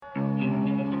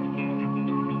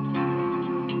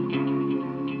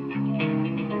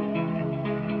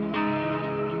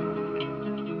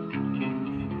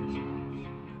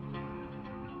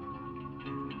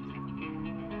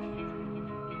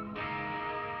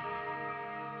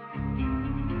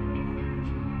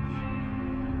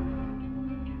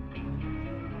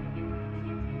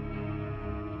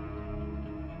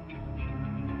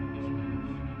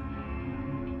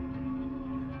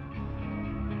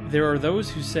There are those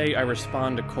who say I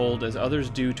respond to cold as others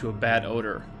do to a bad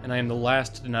odor, and I am the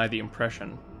last to deny the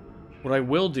impression. What I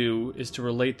will do is to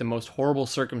relate the most horrible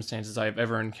circumstances I have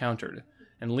ever encountered,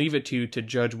 and leave it to you to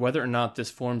judge whether or not this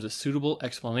forms a suitable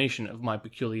explanation of my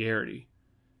peculiarity.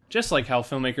 Just like how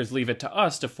filmmakers leave it to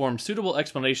us to form suitable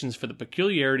explanations for the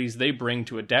peculiarities they bring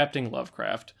to adapting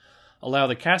Lovecraft, allow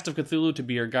the cast of Cthulhu to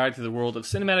be your guide through the world of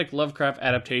cinematic Lovecraft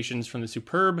adaptations from the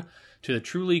superb to the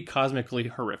truly cosmically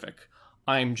horrific.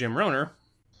 I'm Jim Rohner.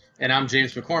 And I'm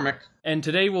James McCormick. And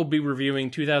today we'll be reviewing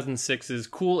 2006's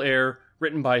Cool Air,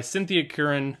 written by Cynthia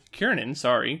Kiernan,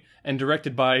 and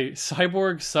directed by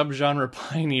cyborg subgenre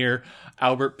pioneer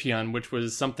Albert Pyun, which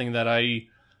was something that I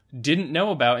didn't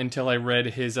know about until I read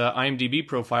his IMDb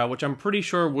profile, which I'm pretty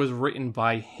sure was written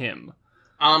by him.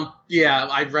 Yeah,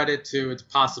 I read it too. It's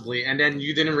possibly. And then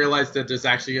you didn't realize that there's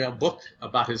actually a book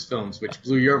about his films, which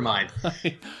blew your mind.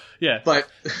 Yeah. But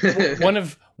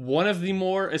one of the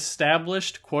more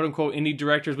established quote-unquote indie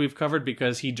directors we've covered,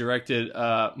 because he directed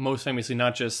most famously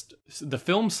not just the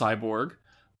film Cyborg,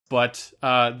 but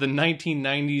the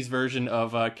 1990s version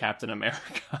of Captain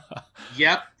America.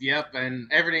 Yep. And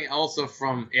everything also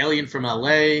from Alien from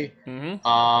LA,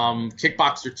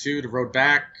 Kickboxer 2, The Road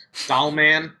Back,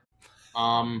 Dollman,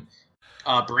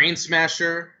 Brain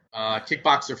Smasher,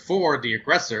 Kickboxer 4, The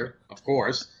Aggressor, of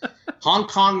course, Hong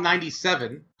Kong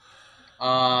 97,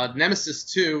 Nemesis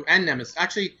 2, and Nemesis.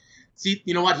 Actually, see,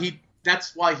 you know what?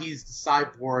 That's why he's the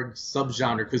Cyborg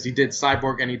subgenre, because he did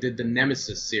Cyborg and he did the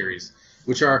Nemesis series,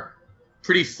 which are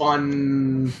pretty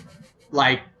fun.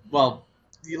 Like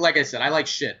I said, I like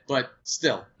shit, but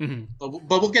still. Mm-hmm.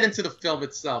 But we'll get into the film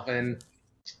itself, and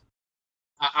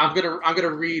I'm gonna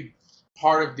read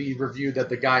part of the review that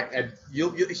the guy and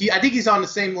I think he's on the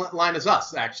same line as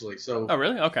us, actually. So. Oh,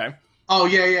 really? Okay. Oh,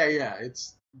 yeah.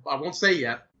 I won't say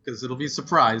yet because it'll be a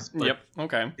surprise. But yep.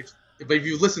 Okay. But if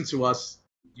you listen to us,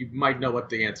 you might know what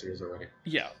the answer is already.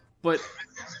 Yeah, but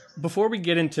before we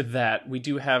get into that, we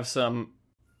do have some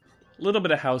little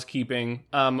bit of housekeeping.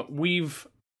 We've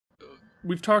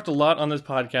talked a lot on this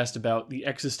podcast about the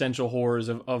existential horrors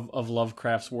of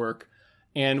Lovecraft's work,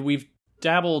 and we've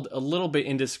dabbled a little bit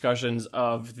in discussions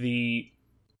of the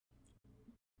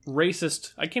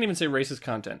racist, I can't even say racist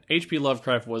content. H.P.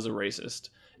 Lovecraft was a racist,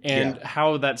 and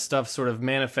how that stuff sort of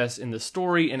manifests in the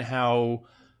story, and how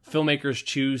filmmakers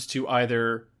choose to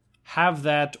either have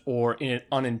that or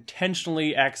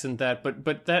unintentionally accent that,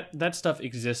 but that stuff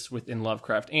exists within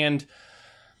Lovecraft. And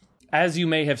as you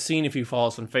may have seen if you follow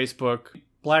us on Facebook,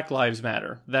 Black Lives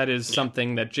Matter. That is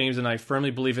something that James and I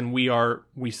firmly believe in.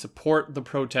 We support the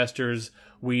protesters.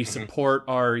 We support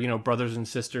our, brothers and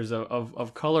sisters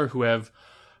of color who have,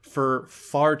 for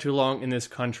far too long in this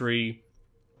country,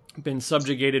 been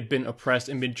subjugated, been oppressed,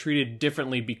 and been treated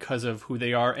differently because of who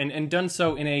they are, and done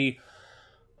so in a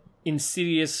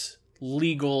insidious,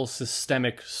 legal,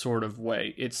 systemic sort of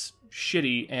way. It's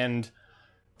shitty, and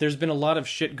there's been a lot of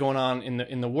shit going on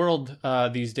in the world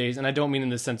these days, and I don't mean in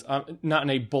the sense, not in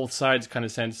a both sides kind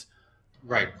of sense.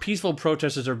 Right. Peaceful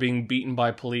protesters are being beaten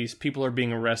by police. People are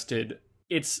being arrested.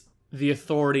 It's the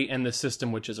authority and the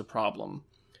system which is a problem.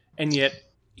 And yet,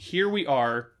 here we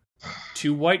are,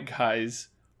 two white guys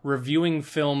reviewing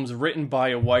films written by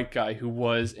a white guy who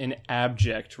was an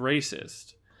abject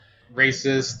racist.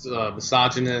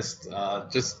 Misogynist,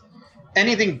 just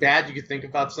anything bad you could think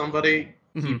about somebody.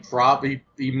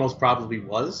 He most probably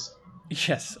was.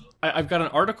 Yes. I've got an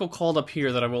article called up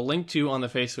here that I will link to on the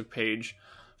Facebook page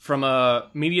from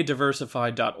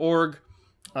mediadiversified.org.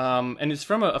 And it's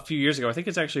from a few years ago. I think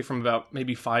it's actually from about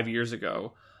maybe 5 years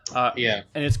ago. And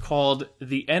it's called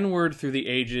The N-Word Through the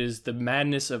Ages, The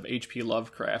Madness of H.P.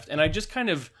 Lovecraft. And I just kind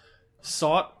of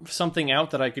sought something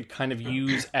out that I could kind of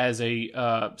use as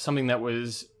a something that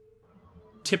was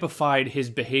typified his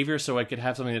behavior, so I could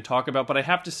have something to talk about. But I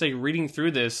have to say, reading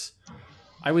through this,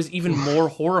 I was even more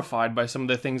horrified by some of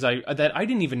the things that I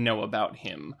didn't even know about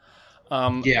him.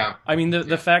 I mean,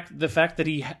 the fact that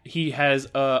he has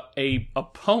a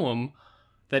poem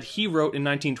that he wrote in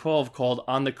 1912 called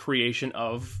 "On the Creation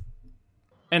of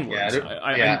N-Words."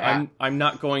 I'm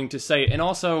not going to say it. And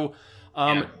also,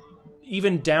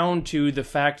 even down to the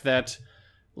fact that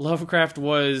Lovecraft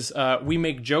was, we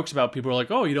make jokes about people who are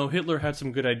like, oh, Hitler had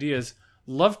some good ideas.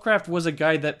 Lovecraft was a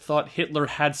guy that thought Hitler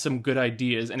had some good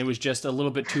ideas, and it was just a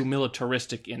little bit too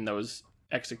militaristic in those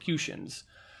executions.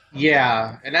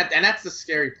 Yeah, and that's the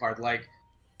scary part,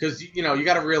 because, you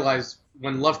got to realize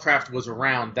when Lovecraft was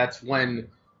around, that's when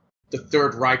the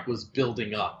Third Reich was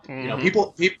building up.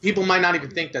 People might not even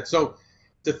think that. So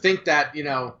to think that,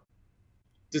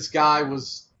 this guy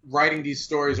was writing these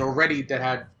stories already that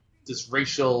had this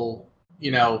racial,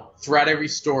 throughout every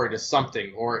story to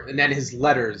something, and then his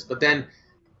letters, but then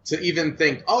to even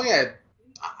think, oh yeah,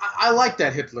 I like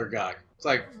that Hitler guy. It's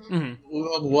like,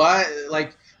 what?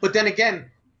 Like, but then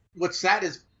again, what's sad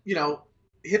is,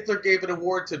 Hitler gave an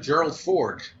award to Gerald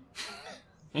Ford,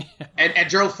 and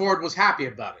Gerald Ford was happy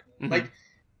about it. Like,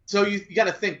 so you got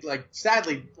to think, like,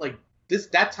 sadly, like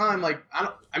that time, like,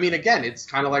 again, it's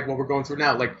kind of like what we're going through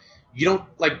now. Like,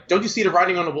 don't you see the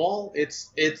writing on the wall?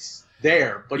 It's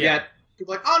there, but yet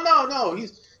people are like, oh no,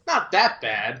 he's not that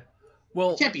bad.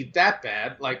 Well, he can't be that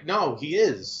bad. Like, no, he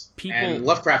is. And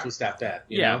Lovecraft was that bad.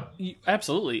 You know?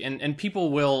 Absolutely. And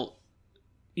people will,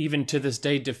 even to this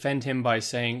day, defend him by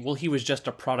saying, well, he was just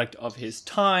a product of his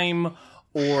time.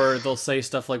 Or they'll say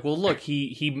stuff like, well, look,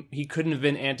 he couldn't have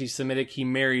been anti-Semitic. He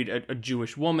married a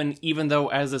Jewish woman, even though,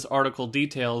 as this article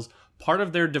details, part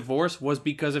of their divorce was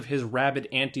because of his rabid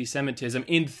anti-Semitism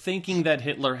in thinking that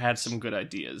Hitler had some good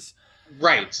ideas.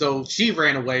 Right, so she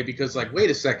ran away because, like, wait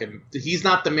a second, he's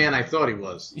not the man I thought he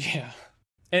was. Yeah.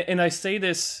 And I say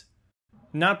this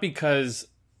not because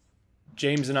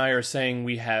James and I are saying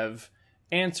we have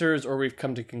answers or we've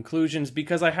come to conclusions,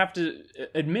 because I have to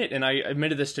admit, and I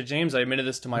admitted this to James, I admitted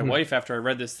this to my wife after I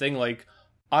read this thing, like,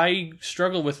 I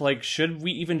struggle with, like, should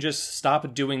we even just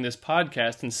stop doing this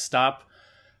podcast and stop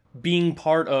being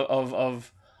part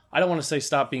of I don't want to say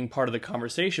stop being part of the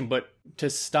conversation, but to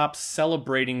stop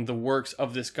celebrating the works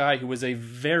of this guy who was a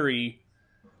very,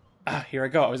 here I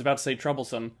go, I was about to say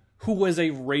troublesome, who was a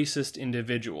racist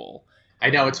individual. I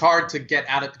know, it's hard to get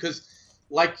out of, because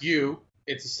like you,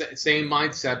 it's the same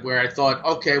mindset where I thought,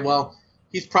 okay, well,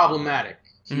 he's problematic,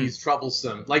 he's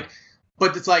troublesome, like,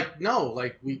 but it's like, no,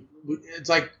 like, it's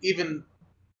like even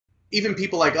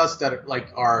people like us that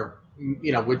are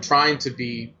we're trying to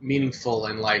be meaningful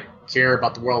and, like, care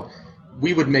about the world,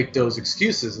 we would make those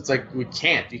excuses. It's like, you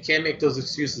can't make those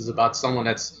excuses about someone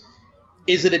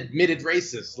is an admitted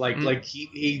racist. Like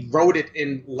he wrote it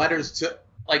in letters to,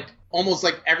 like, almost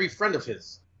like every friend of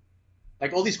his,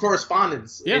 like all these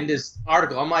correspondence in this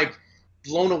article. I'm like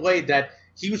blown away that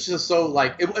he was just so,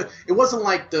 like, it wasn't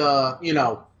like the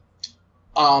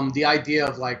idea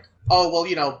of, like, oh,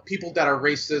 well, people that are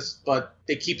racist, but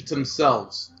they keep it to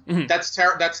themselves. That's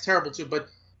terrible too. But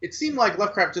it seemed like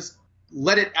Lovecraft just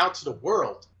let it out to the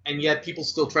world, and yet people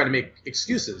still try to make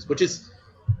excuses, which is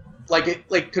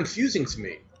like confusing to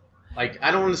me. Like,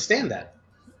 I don't understand that.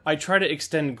 I try to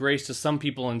extend grace to some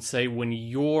people and say, when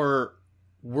your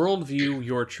worldview,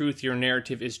 your truth, your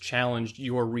narrative is challenged,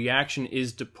 your reaction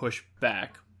is to push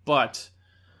back. But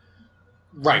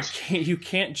right, you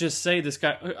can't just say this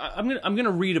guy. I'm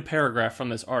gonna read a paragraph from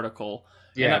this article.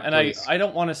 Yeah, and I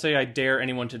don't want to say I dare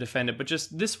anyone to defend it, but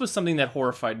just this was something that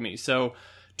horrified me. So,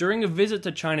 during a visit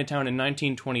to Chinatown in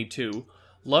 1922,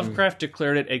 Lovecraft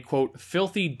declared it a, quote,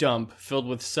 filthy dump filled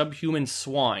with subhuman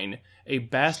swine, a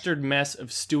bastard mess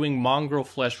of stewing mongrel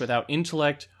flesh without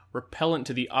intellect, repellent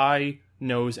to the eye,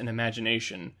 nose, and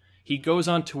imagination. He goes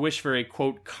on to wish for a,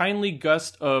 quote, kindly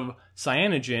gust of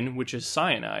cyanogen, which is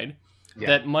cyanide,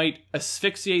 that might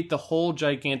asphyxiate the whole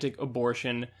gigantic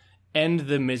abortion, end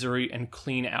the misery, and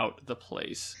clean out the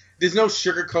place. There's no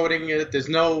sugarcoating it. There's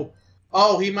no,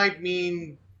 he might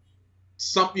mean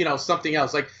something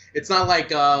else. Like, it's not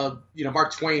like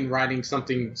Mark Twain writing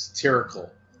something satirical,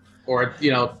 or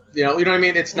you know what I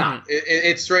mean. It's not.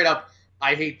 It's straight up,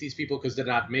 I hate these people because they're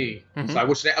not me. So I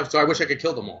wish I could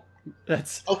kill them all.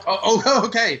 That's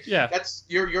okay. Yeah, that's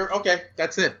you're okay.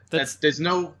 That's it. There's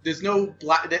no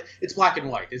black. It's black and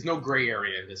white. There's no gray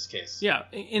area in this case. Yeah,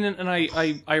 and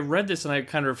I read this and I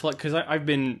kind of reflect, because I've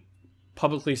been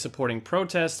publicly supporting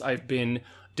protests. I've been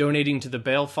donating to the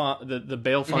bail the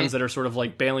bail funds that are sort of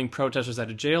like bailing protesters out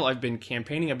of jail. I've been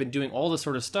campaigning. I've been doing all this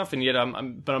sort of stuff, and yet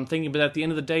I'm thinking. But at the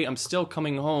end of the day, I'm still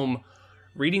coming home,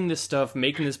 reading this stuff,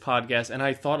 making this podcast, and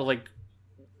I thought, like,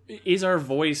 is our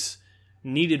voice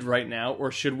needed right now,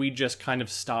 or should we just kind of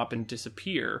stop and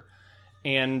disappear?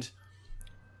 And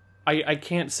I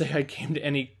can't say I came to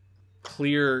any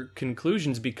clear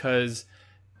conclusions, because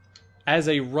as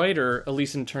a writer, at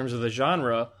least in terms of the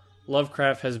genre,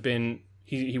 Lovecraft has been,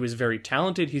 he was very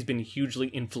talented, he's been hugely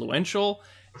influential,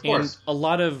 and a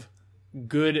lot of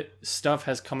good stuff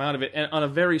has come out of it. And on a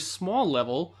very small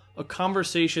level, a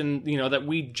conversation, that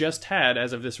we just had,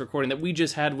 as of this recording, that we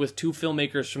just had with two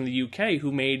filmmakers from the UK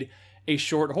who made a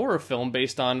short horror film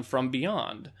based on From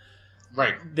Beyond.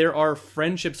 Right. There are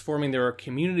friendships forming, there are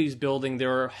communities building,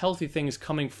 there are healthy things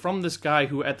coming from this guy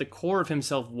who at the core of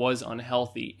himself was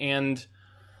unhealthy. And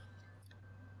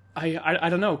I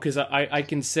don't know, because I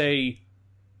can say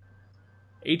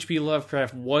H.P.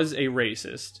 Lovecraft was a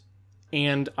racist,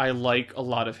 and I like a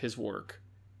lot of his work.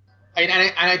 And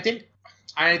I think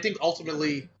I think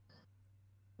ultimately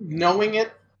knowing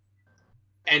it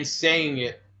and saying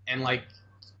it, and like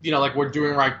like we're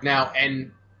doing right now,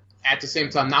 and at the same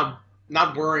time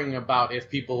not worrying about if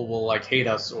people will like hate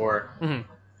us or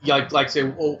like say,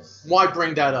 well, why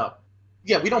bring that up?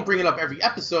 Yeah, we don't bring it up every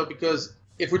episode because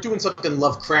if we're doing something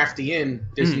Lovecraftian,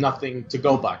 there's nothing to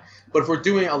go by. But if we're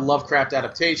doing a Lovecraft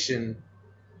adaptation,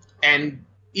 and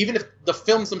even if the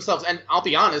films themselves, and I'll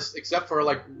be honest, except for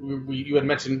like you had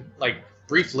mentioned like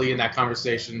briefly in that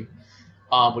conversation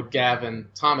with Gav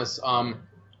and Thomas,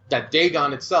 that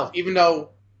Dagon itself, even though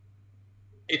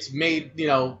it's made,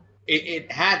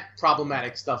 it had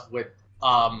problematic stuff with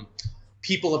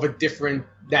people of a different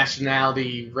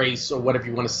nationality, race, or whatever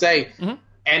you want to say,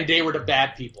 and they were the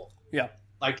bad people. Yeah.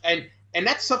 Like, and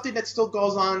that's something that still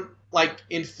goes on, like,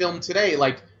 in film today.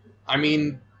 Like, I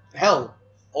mean, hell,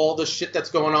 all the shit that's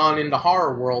going on in the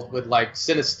horror world with, like,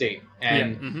 Cinestate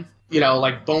and,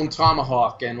 like, Bone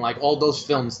Tomahawk and, like, all those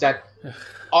films that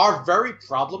are very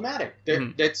problematic.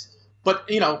 But,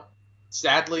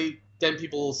 sadly, then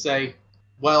people will say,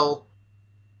 well,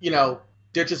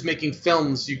 they're just making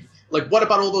films. Like, what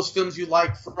about all those films you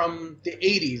like from the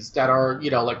 80s that are,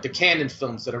 like the Cannon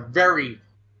films that are very,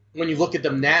 when you look at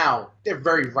them now, they're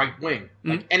very right-wing.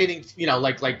 Like anything,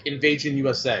 like Invasion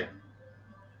USA.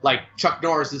 Like, Chuck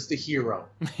Norris is the hero.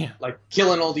 Yeah. Like,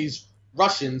 killing all these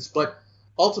Russians, but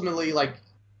ultimately, like,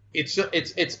 it's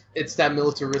that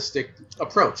militaristic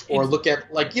approach. Or look at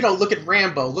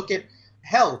Rambo. Look at,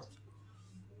 hell,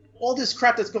 all this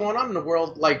crap that's going on in the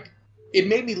world, like, it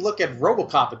made me look at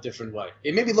RoboCop a different way.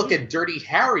 It made me look at Dirty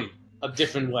Harry a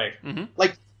different way.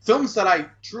 Like, films that I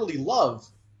truly love,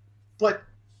 but,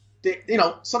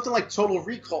 something like Total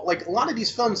Recall, like, a lot of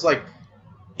these films, like,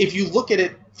 if you look at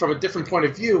it from a different point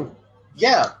of view,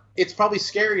 yeah, it's probably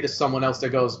scary to someone else that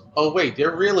goes, oh, wait,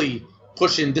 they're really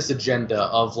pushing this agenda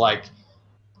of, like,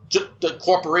 the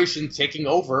corporation taking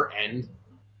over and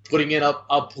putting in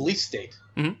a police state.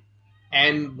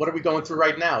 And what are we going through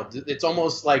right now? It's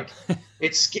almost like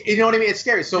it's, you know what I mean? It's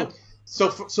scary. So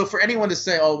for anyone to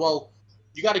say, oh, well,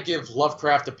 you got to give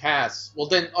Lovecraft a pass. Well,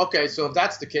 then, okay, so if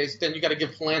that's the case, then you got to give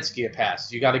Polanski a pass.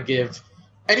 You got to give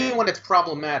anyone that's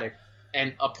problematic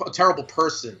and a terrible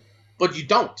person. But you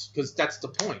don't, because that's the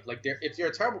point. Like, if you're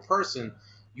a terrible person,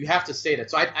 you have to say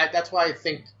that. So that's why I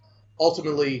think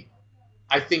ultimately,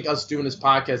 I think us doing this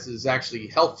podcast is actually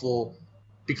helpful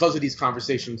because of these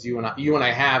conversations you and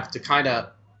I have to kind of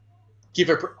give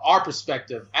our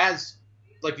perspective as,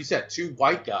 like you said, two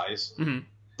white guys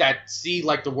that see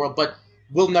like the world, but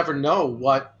we'll never know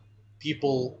what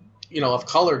people of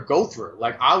color go through.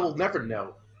 Like, I will never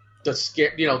know the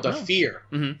scare, the fear.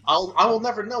 I will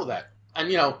never know that,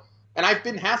 and and I've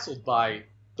been hassled by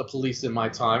the police in my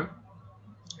time,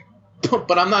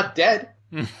 but I'm not dead.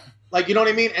 Like, you know what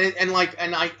I mean? And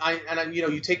I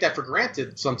you take that for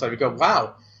granted sometimes. You go,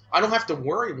 wow, I don't have to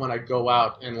worry when I go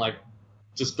out and, like,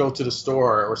 just go to the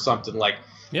store or something. Like,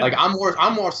 like I'm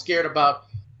more scared about,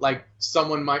 like,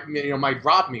 someone might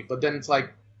rob me. But then it's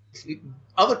like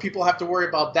other people have to worry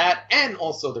about that and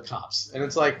also the cops. And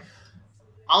it's like,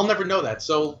 I'll never know that.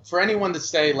 So for anyone to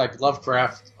say, like,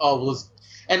 Lovecraft,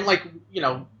 and, like,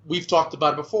 we've talked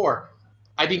about it before,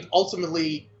 I think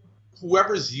ultimately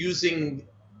whoever's using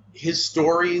his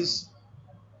stories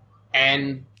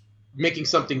and making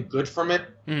something good from it,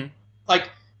 like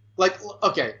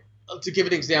okay, to give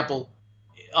an example,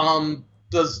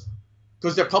 because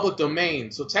they're public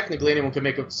domain, so technically anyone can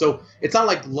make it. So it's not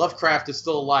like Lovecraft is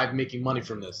still alive making money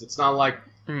from this. It's not like,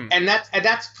 and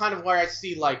that's kind of where I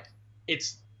see, like,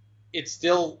 it's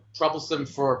still troublesome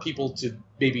for people to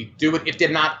maybe do it if they're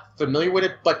not familiar with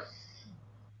it, but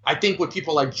I think with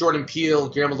people like Jordan Peele,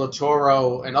 Guillermo del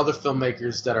Toro, and other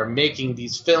filmmakers that are making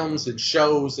these films and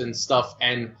shows and stuff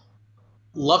and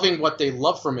loving what they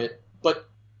love from it, but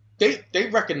they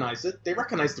recognize it. They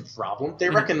recognize the problem.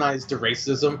 They recognize the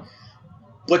racism,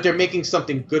 but they're making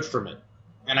something good from it.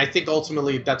 And I think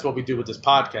ultimately that's what we do with this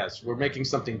podcast. We're making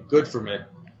something good from it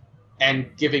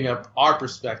and giving up our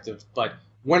perspective, but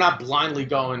we're not blindly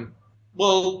going,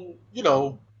 well,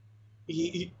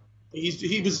 he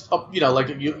was, like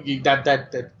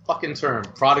that fucking term,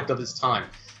 product of his time.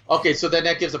 Okay, so then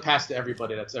that gives a pass to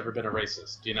everybody that's ever been a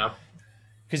racist,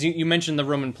 Because you mentioned the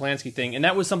Roman Polanski thing, and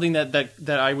that was something that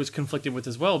I was conflicted with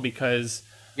as well, because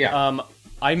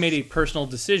I made a personal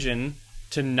decision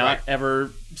to not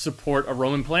ever support a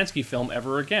Roman Polanski film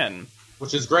ever again.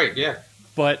 Which is great, yeah.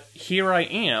 But here I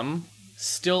am,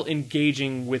 still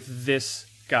engaging with this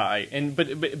guy, and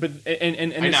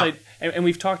it's like, and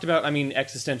we've talked about, I mean,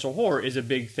 existential horror is a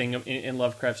big thing in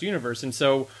Lovecraft's universe, and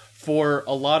so for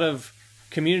a lot of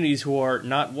communities who are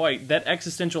not white, that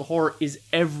existential horror is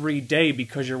every day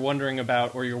because you're wondering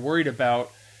about or you're worried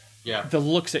about the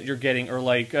looks that you're getting. Or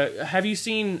like, have you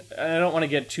seen, I don't want to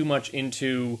get too much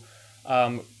into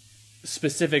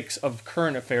specifics of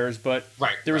current affairs, but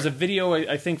there was a video,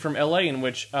 I think, from LA in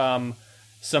which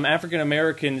some African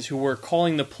Americans who were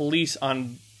calling the police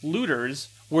on looters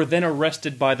were then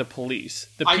arrested by the police.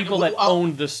 The people that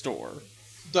owned the store.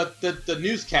 The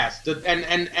newscast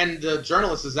and the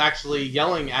journalist is actually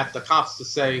yelling at the cops to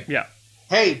say,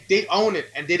 hey, they own it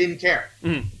and they didn't care.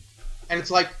 And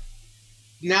it's like,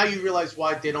 now you realize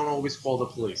why they don't always call the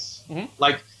police.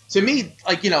 Like, to me,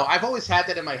 like, you know, I've always had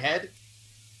that in my head,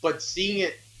 but seeing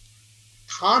it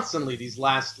constantly these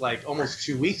last, like, almost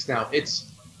 2 weeks now, it's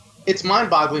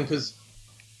mind-boggling because,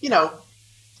 you know,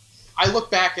 I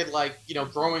look back at, like, you know,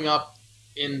 growing up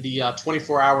in the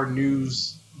 24-hour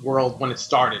news world when it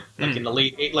started, like in the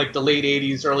late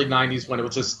 80s, early 90s, when it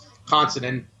was just constant,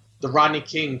 and the Rodney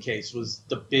King case was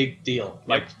the big deal,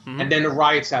 like, and then the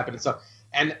riots happened and stuff.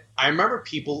 And I remember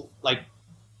people like,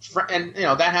 and you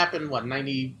know that happened what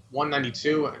 91,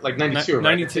 92, like 92, right?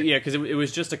 92, yeah, because it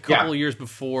was just a couple of years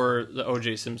before the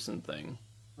O.J. Simpson thing,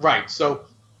 right? So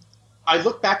I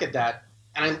look back at that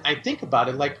and I think about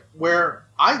it like where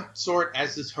I saw it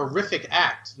as this horrific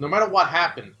act. No matter what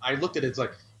happened, I looked at it as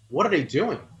like, what are they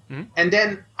doing? And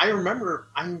then I remember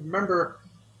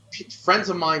friends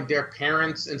of mine, their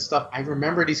parents and stuff. I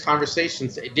remember these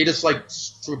conversations. They just like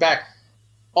threw back.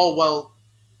 Oh well,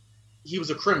 he was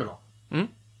a criminal, and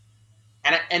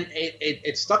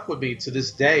it stuck with me to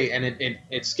this day, and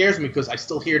it scares me because I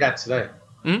still hear that today.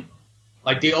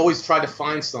 Like they always try to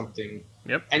find something.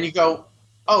 And you go,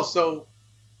 oh, so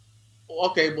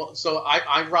okay, well, so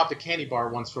I robbed a candy bar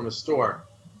once from a store,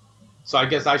 so I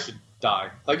guess I should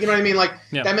die. Like, you know what I mean? Like,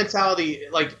 that mentality,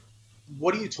 like,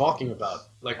 what are you talking about?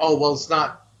 Like, oh, well, it's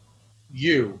not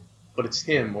you, but it's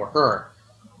him or her.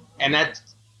 And that,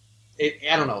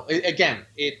 I don't know.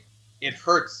 It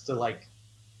hurts to, like,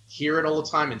 hear it all the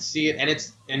time and see it.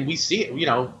 And we see it, you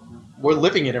know, we're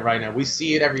living in it right now. We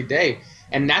see it every day.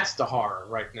 And that's the horror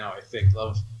right now, I think,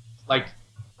 of, like,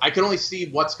 I can only see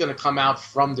what's going to come out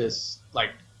from this. Like,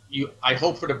 I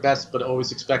hope for the best, but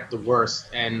always expect the worst.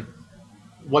 And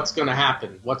what's going to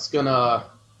happen? What's going to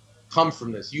come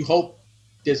from this? You hope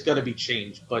there's going to be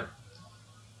change, but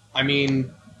I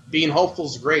mean, being hopeful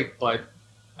is great, but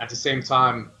at the same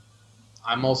time,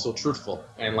 I'm also truthful,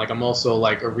 and like I'm also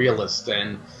like a realist,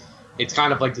 and it's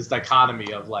kind of like this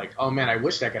dichotomy of like, oh man, I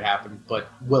wish that could happen, but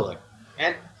will it?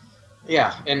 And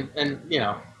yeah, and you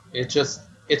know,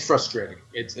 it's frustrating.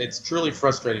 It's truly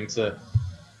frustrating to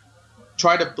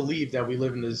try to believe that we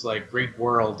live in this like great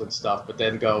world and stuff, but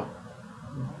then go,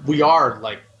 we are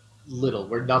like little,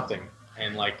 we're nothing,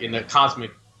 and like in the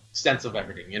cosmic sense of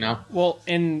everything, you know? Well,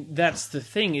 and that's the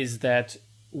thing, is that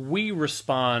we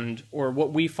respond, or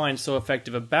what we find so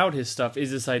effective about his stuff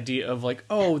is this idea of like,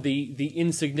 oh, the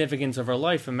insignificance of our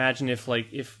life. Imagine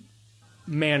if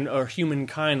man or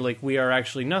humankind, like we are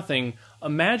actually nothing.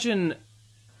 Imagine,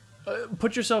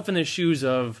 put yourself in the shoes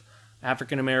of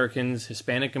African Americans,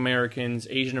 Hispanic Americans,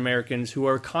 Asian Americans, who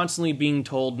are constantly being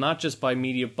told, not just by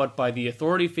media, but by the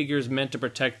authority figures meant to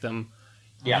protect them,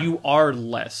 you are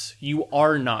less. You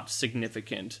are not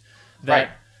significant.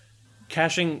 That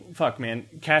cashing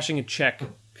a check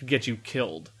could get you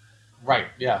killed. Right,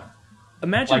 yeah.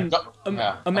 Imagine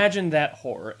that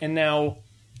horror. And now,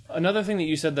 another thing that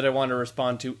you said that I want to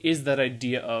respond to is that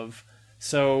idea of,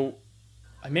 so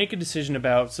I make a decision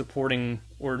about supporting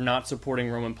or not supporting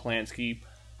Roman Polanski.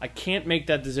 I can't make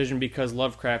that decision because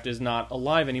Lovecraft is not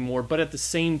alive anymore, but at the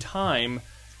same time,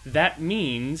 that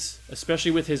means, especially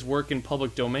with his work in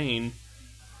public domain,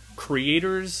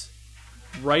 creators,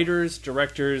 writers,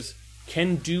 directors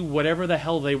can do whatever the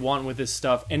hell they want with this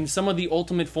stuff. And some of the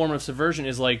ultimate form of subversion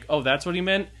is like, oh, that's what he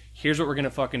meant? Here's what we're going to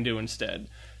fucking do instead.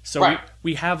 So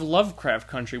we have Lovecraft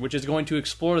Country, which is going to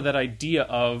explore that idea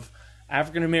of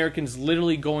African Americans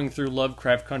literally going through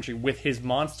Lovecraft Country with his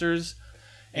monsters.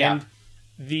 And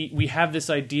we have this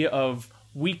idea of,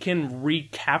 we can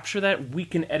recapture that, we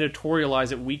can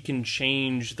editorialize it, we can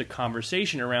change the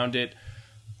conversation around it.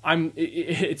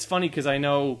 It's funny because I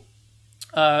know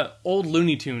old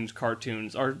Looney Tunes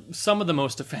cartoons are some of the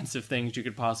most offensive things you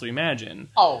could possibly imagine.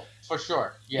 Oh, for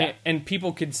sure, yeah. And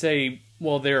people could say,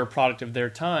 well, they're a product of their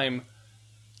time.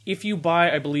 If you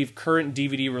buy, I believe, current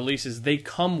DVD releases, they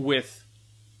come with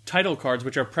title cards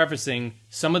which are prefacing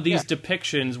some of these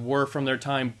depictions were from their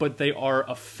time, but they are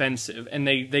offensive. And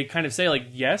they kind of say, like,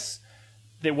 yes,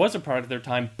 it was a product of their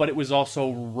time, but it was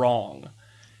also wrong.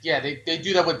 Yeah, they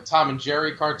do that with Tom and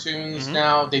Jerry cartoons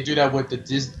now. They do that with the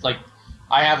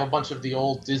I have a bunch of the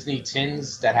old Disney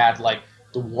tins that had like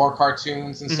the war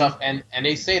cartoons and stuff, and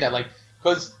they say that like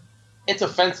because it's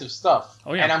offensive stuff.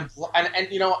 Oh yeah.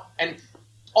 And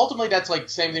ultimately that's like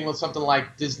same thing with something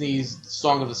like Disney's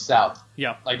Song of the South.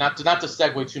 Yeah. Like not to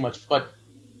segue too much, but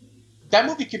that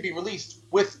movie could be released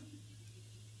with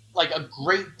like a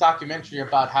great documentary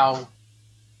about how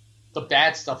the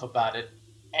bad stuff about it,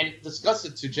 and discuss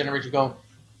it to generation. Go,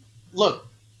 look,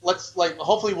 let's like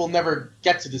hopefully we'll never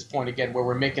get to this point again where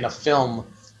we're making a film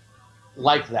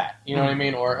like that. You know what I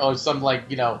mean? Or some like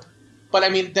But I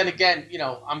mean, then again,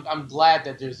 I'm glad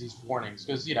that there's these warnings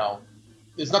because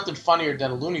there's nothing funnier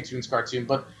than a Looney Tunes cartoon.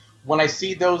 But when I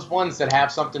see those ones that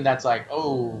have something that's like,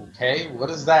 oh, okay, what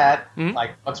is that?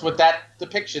 Like, what's with that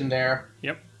depiction there?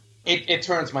 Yep. It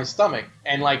turns my stomach,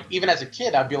 and like even as a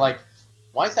kid, I'd be like,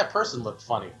 why does that person look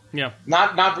funny? Yeah.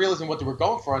 Not realizing what they were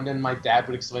going for, and then my dad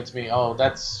would explain to me, oh,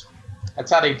 that's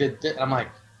how they did it. And I'm like,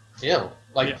 ew.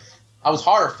 Like, I was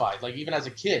horrified, like even as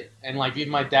a kid, and like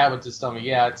even my dad would just tell me,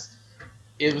 yeah,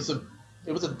 it was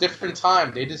a different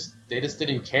time. They just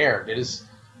didn't care.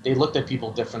 They looked at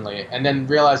people differently, and then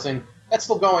realizing that's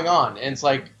still going on, and it's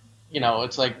like,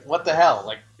 it's like what the hell?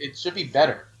 Like it should be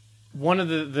better. One of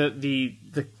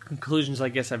the conclusions I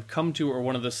guess I've come to, or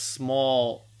one of the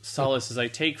small solaces I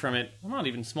take from it, well, not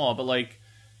even small, but like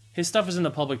his stuff is in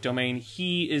the public domain.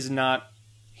 He is not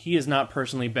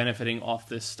personally benefiting off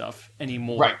this stuff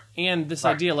anymore. Right. And this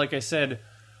idea, like I said,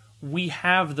 we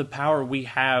have the power we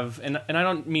have, and I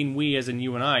don't mean we as in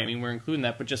you and I mean we're including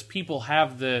that, but just people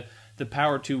have the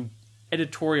power to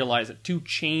editorialize it, to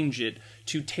change it,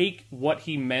 to take what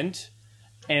he meant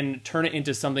and turn it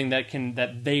into something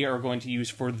that they are going to use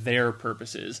for their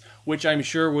purposes, which I'm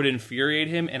sure would infuriate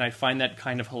him, and I find that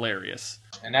kind of hilarious.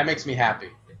 And that makes me happy.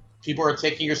 People are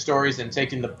taking your stories and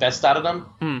taking the best out of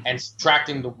them and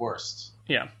subtracting the worst.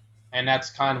 Yeah. And that's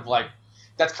kind of like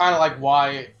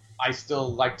why I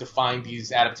still like to find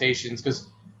these adaptations, because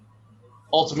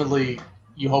ultimately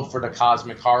you hope for the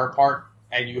cosmic horror part,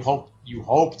 and you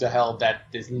hope to hell that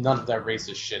there's none of that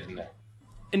racist shit in there.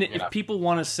 And if people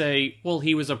want to say, well,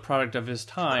 he was a product of his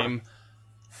time,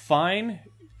 fine.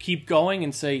 Keep going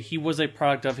and say he was a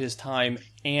product of his time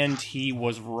and he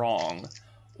was wrong.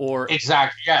 Or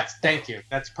exactly, yes, thank you.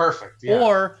 That's perfect. Yeah.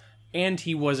 Or, and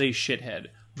he was a shithead,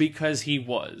 because he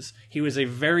was. He was a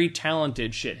very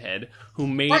talented shithead who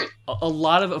made a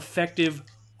lot of effective,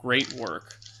 great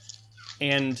work.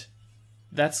 And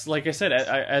that's, like I said,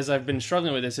 as I've been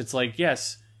struggling with this, it's like,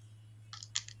 yes,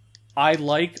 I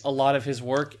like a lot of his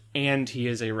work, and he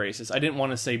is a racist. I didn't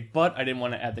want to say but, I didn't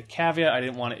want to add the caveat, I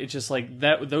didn't want to, it's just like,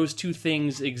 that. Those two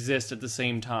things exist at the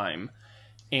same time.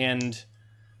 And,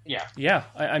 yeah,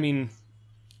 I mean,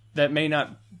 that may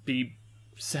not be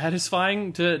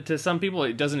satisfying to some people.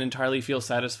 It doesn't entirely feel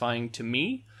satisfying to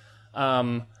me.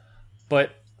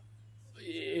 But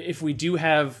if we do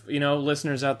have,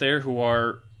 listeners out there who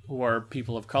are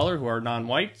people of color, who are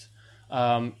non-white,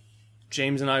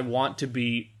 James and I want to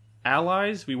be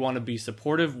allies. We want to be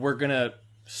supportive. We're going to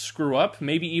screw up.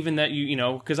 Maybe even that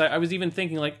because I was even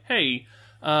thinking like, hey,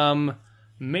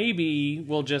 maybe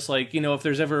we'll just like, if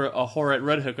there's ever a Horror at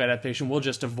Red Hook adaptation, we'll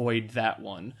just avoid that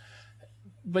one.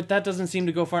 But that doesn't seem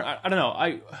to go far. I don't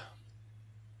know.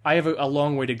 I have a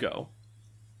long way to go.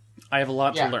 I have a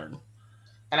lot to learn.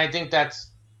 And I think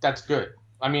that's good.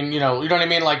 I mean, you know what I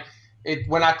mean? Like,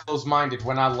 we're not closed-minded.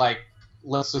 We're not like,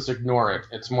 let's just ignore it.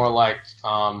 It's more like,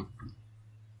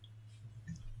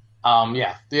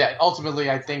 ultimately,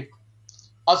 I think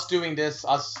us doing this,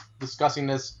 us discussing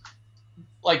this,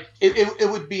 like, it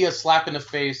would be a slap in the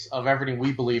face of everything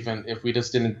we believe in if we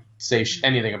just didn't say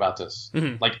anything about this.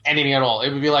 Mm-hmm. Like, anything at all.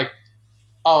 It would be like,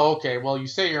 oh, okay, well, you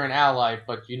say you're an ally,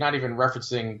 but you're not even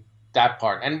referencing that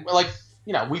part. And, like,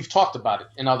 we've talked about it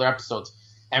in other episodes,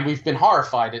 and we've been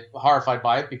horrified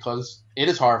by it because it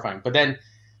is horrifying. But then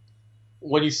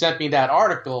when you sent me that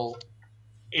article,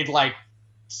 it, like,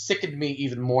 sickened me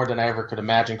even more than I ever could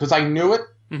imagine. Because I knew it,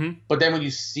 mm-hmm. but then when you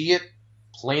see it,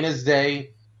 plain as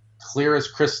day, clear as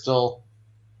crystal,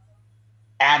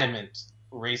 adamant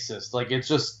racist. Like, it's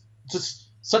just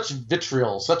such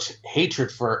vitriol, such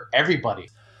hatred for everybody.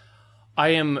 I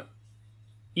am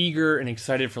eager and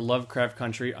excited for Lovecraft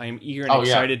Country. I am eager and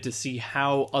excited to see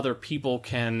how other people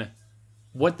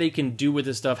what they can do with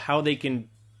this stuff, how they can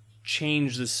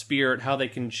change the spirit, how they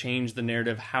can change the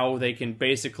narrative, how they can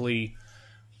basically...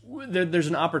 There's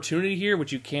an opportunity here,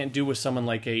 which you can't do with someone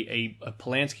like a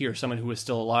Polanski or someone who is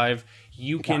still alive.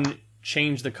 You can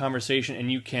change the conversation,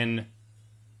 and you can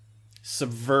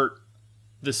subvert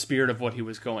the spirit of what he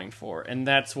was going for. And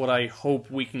that's what I hope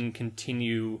we can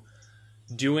continue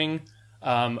doing.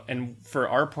 And for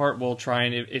our part, we'll try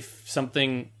and if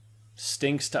something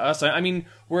stinks to us. I mean,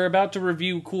 we're about to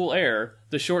review Cool Air.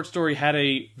 The short story had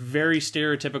a very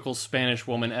stereotypical Spanish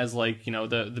woman as like, you know,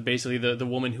 the basically the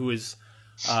woman who is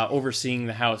overseeing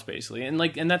the house basically, and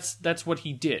that's what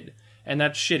he did, and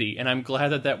that's shitty. And I'm glad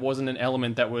that wasn't an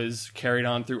element that was carried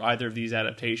on through either of these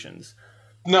adaptations.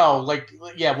 No, like,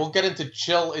 yeah, we'll get into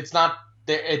chill. It's not.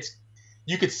 It's,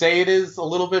 you could say it is a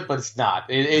little bit, but it's not.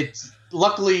 It's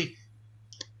luckily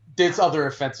there's other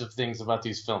offensive things about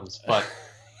these films, but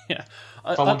yeah,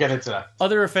 but we'll get into that.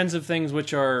 Other offensive things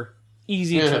which are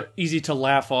easy to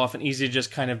laugh off and easy to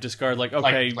just kind of discard. Like,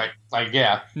 okay, like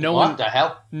yeah, what the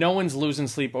hell? No one's losing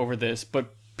sleep over this,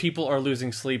 but people are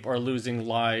losing sleep, are losing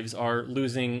lives, are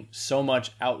losing so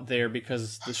much out there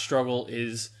because the struggle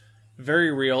is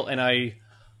very real. And I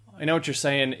know what you're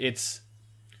saying. It's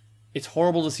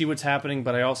horrible to see what's happening,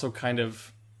 but I also kind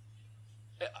of,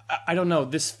 I don't know.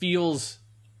 This feels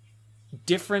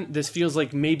different. This feels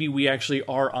like maybe we actually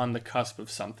are on the cusp of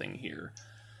something here.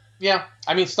 Yeah,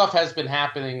 I mean, stuff has been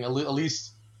happening at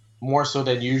least more so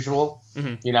than usual.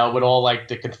 Mm-hmm. You know, with all like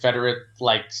the Confederate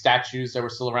like statues that were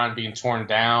still around being torn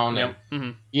down, yep.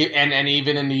 and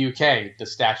even in the UK, the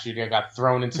statue that got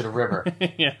thrown into the river.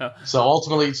 Yeah. So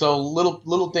ultimately,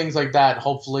 little things like that.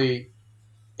 Hopefully,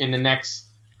 in the next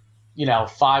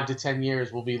 5 to 10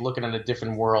 years, we'll be looking at a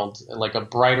different world, like a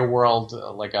brighter world,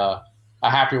 like a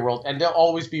happier world. And there'll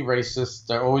always be racist.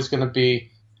 They're always going to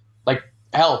be like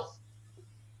hell.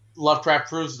 Lovecraft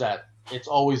proves that it's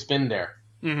always been there.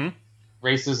 Mm-hmm.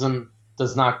 Racism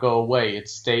does not go away; it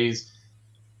stays.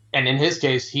 And in his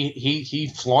case,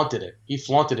 he flaunted it. He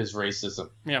flaunted his racism.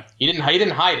 Yeah, he didn't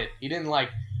hide it. He didn't like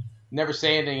never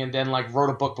say anything and then like wrote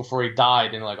a book before he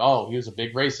died and like, oh, he was a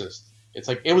big racist. It's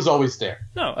like it was always there.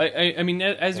 No, I mean,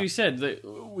 as we said,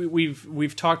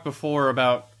 we've talked before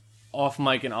about off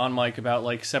mic and on mic about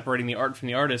like separating the art from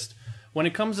the artist. When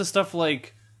it comes to stuff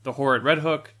like the horror at Red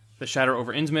Hook, the Shadow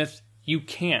over Innsmouth, you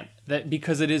can't,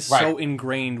 because it is so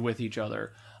ingrained with each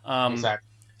other. Exactly.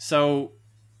 So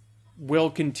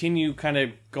we'll continue kind of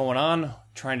going on,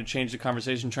 trying to change the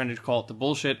conversation, trying to call it the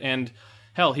bullshit. And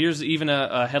hell, here's even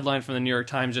a headline from the New York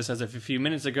Times just as of a few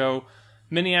minutes ago.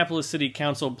 Minneapolis City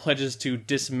Council pledges to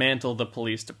dismantle the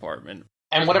police department.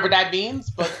 And whatever that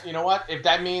means, but you know what? If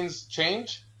that means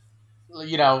change,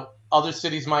 other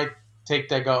cities might take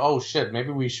that, go, oh shit,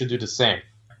 maybe we should do the same.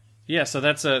 Yeah, so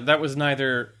that was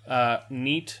neither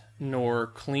neat nor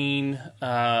clean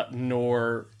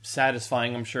nor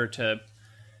satisfying, I'm sure, to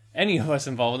any of us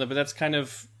involved in it, but that's kind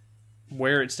of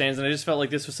where it stands. And I just felt like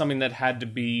this was something that had to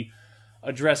be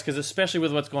addressed, because especially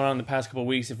with what's going on in the past couple of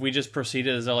weeks, if we just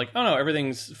proceeded as like, oh no,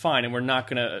 everything's fine, and we're not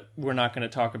gonna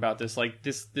talk about this, like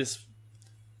this is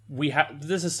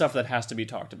stuff that has to be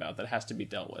talked about, that has to be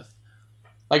dealt with.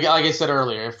 Like I said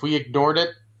earlier, if we ignored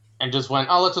it and just went,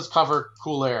 oh, let's just cover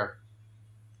Cool Air,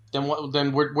 then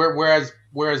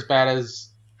we're as bad as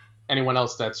anyone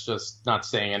else that's just not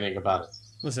saying anything about it.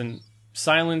 Listen,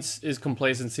 silence is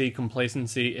complacency.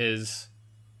 Complacency is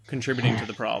contributing to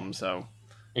the problem. So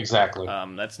exactly,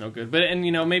 that's no good. But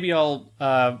maybe I'll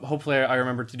hopefully I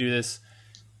remember to do this.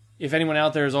 If anyone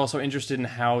out there is also interested in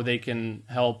how they can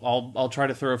help, I'll try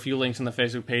to throw a few links on the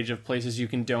Facebook page of places you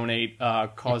can donate,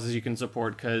 causes you can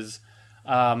support, because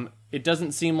it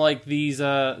doesn't seem like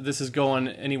this is going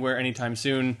anywhere anytime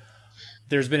soon.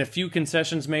 There's been a few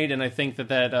concessions made, and I think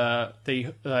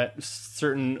that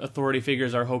certain authority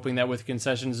figures are hoping that with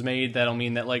concessions made, that'll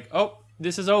mean that like, oh,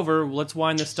 this is over. Let's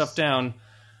wind this stuff down.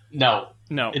 No,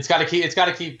 it's got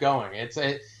to keep going.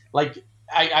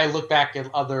 I look back at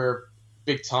other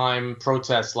big time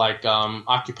protests like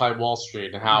Occupy Wall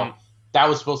Street and how that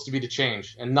was supposed to be the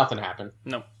change, and nothing happened.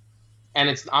 No,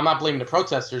 and I'm not blaming the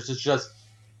protesters. It's just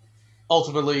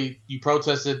ultimately you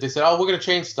protested. They said, oh, we're going to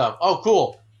change stuff. Oh,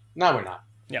 cool. No, we're not.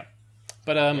 Yeah,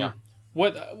 but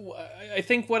what I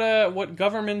think what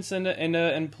governments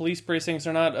and police precincts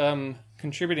are not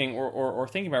contributing or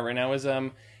thinking about right now is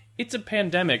it's a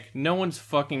pandemic. No one's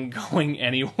fucking going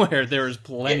anywhere. There is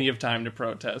plenty of time to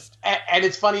protest. And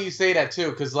it's funny you say that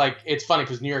too, because it's funny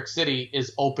because New York City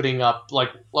is opening up.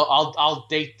 I'll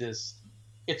date this.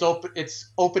 It's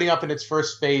opening up in its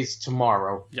first phase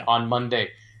tomorrow on Monday,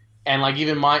 and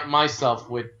even myself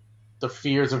with the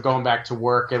fears of going back to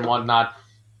work and whatnot.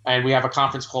 And we have a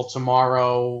conference call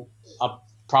tomorrow,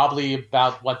 probably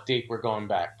about what date we're going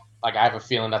back. I have a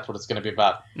feeling that's what it's going to be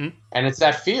about. Mm. And it's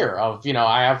that fear of,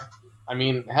 I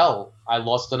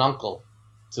lost an uncle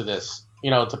to this,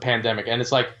 to pandemic. And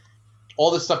it's all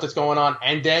this stuff that's going on.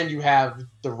 And then you have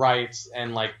the riots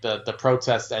and the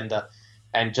protests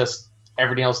and just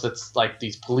everything else that's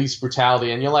these police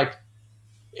brutality. And you're like,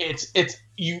 it's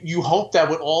you hope that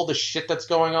with all the shit that's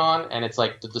going on and it's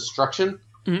like the destruction,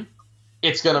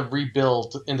 it's gonna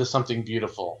rebuild into something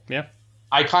beautiful. Yeah,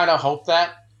 I kind of hope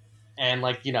that, and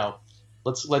like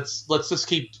let's just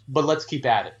keep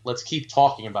at it. Let's keep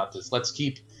talking about this. Let's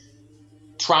keep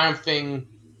triumphing,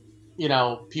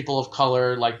 people of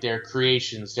color, like their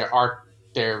creations, their art,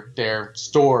 their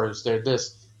stores, their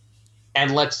this,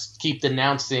 and let's keep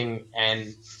denouncing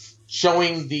and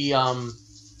showing the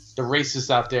racists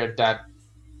out there that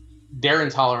their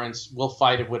intolerance, we'll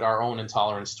fight it with our own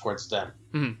intolerance towards them.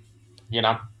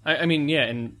 I mean, yeah,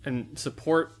 and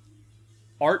support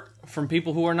art from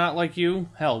people who are not like you.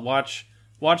 Hell, watch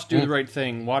Do the Right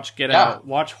Thing, watch Get Out,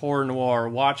 watch Horror Noir,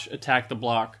 watch Attack the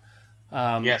Block.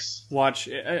 Yes. Watch,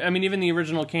 I mean, even the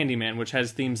original Candyman, which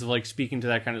has themes of like speaking to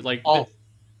that kind of like. Oh,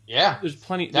 yeah. There's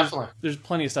plenty. Definitely. There's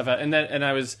plenty of stuff out, and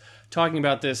I was talking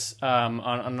about this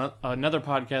on another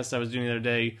podcast I was doing the other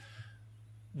day.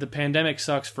 The pandemic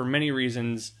sucks for many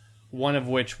reasons. One of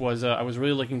which was I was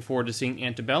really looking forward to seeing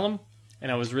Antebellum,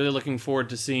 and I was really looking forward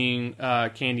to seeing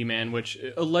Candyman, which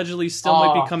allegedly still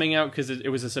might be coming out because it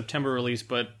was a September release.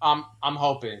 But I'm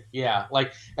hoping, yeah.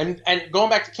 Like, and going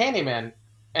back to Candyman.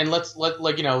 And let's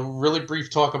really brief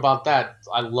talk about that.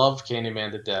 I love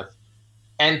Candyman to death.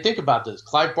 And think about this.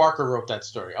 Clive Barker wrote that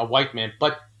story, a white man,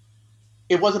 but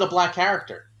it wasn't a black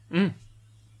character.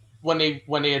 When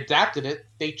they adapted it,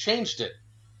 they changed it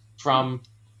from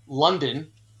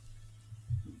London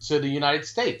to the United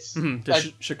States.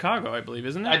 Chicago, I believe,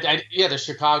 isn't it? The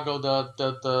Chicago,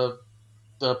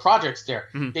 the projects there.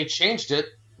 They changed it,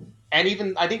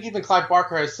 and I think even Clive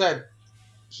Barker has said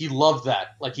he loved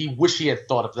that. Like, he wished he had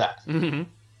thought of that.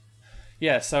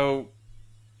 Yeah, so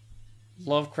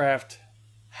Lovecraft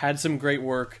had some great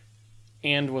work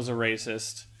and was a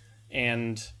racist.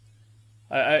 And,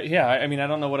 I mean, I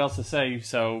don't know what else to say,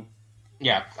 so...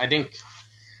 Yeah, I think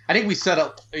we said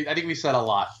a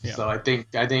lot. Yeah. So I think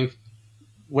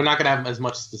we're not going to have as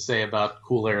much to say about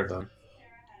Cool Air, though.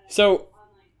 So,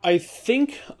 I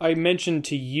think I mentioned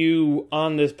to you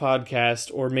on this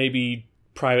podcast, or maybe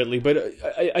privately, but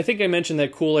I think I mentioned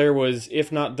that Cool Air was,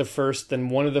 if not the first, then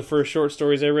one of the first short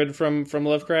stories I read from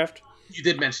Lovecraft. You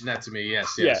did mention that to me,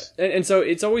 yes. Yeah, and so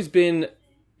it's always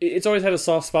had a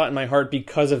soft spot in my heart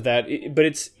because of that, but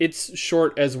it's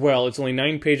short as well. It's only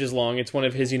 9 pages long. It's one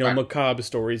of his, macabre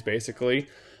stories, basically.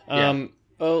 A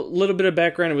little bit of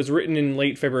background. It was written in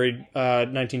late February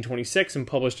 1926 and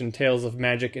published in Tales of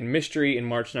Magic and Mystery in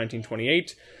March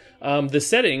 1928. The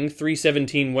setting,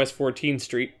 317 West 14th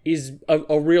Street, is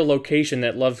a real location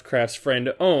that Lovecraft's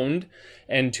friend owned,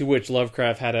 and to which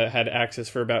Lovecraft had access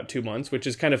for about 2 months, which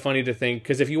is kind of funny to think,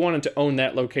 because if you wanted to own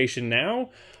that location now...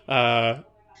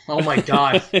 oh my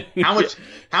God! How much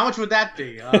would that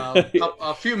be?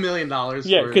 A few $1 million.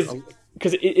 Yeah,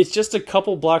 because it's just a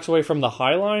couple blocks away from the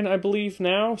High Line, I believe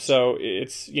now. So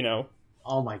it's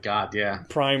Oh my God! Yeah.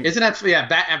 Prime. Isn't that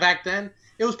back then?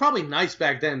 It was probably nice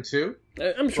back then too.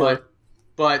 I'm sure.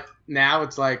 But now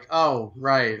it's like, oh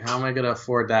right, how am I going to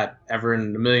afford that ever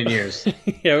in a million years?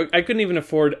 Yeah, I couldn't even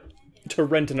afford to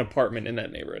rent an apartment in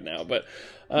that neighborhood now. But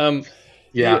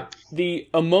yeah. The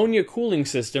ammonia cooling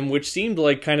system, which seemed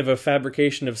like kind of a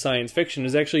fabrication of science fiction,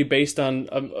 is actually based on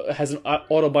has an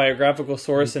autobiographical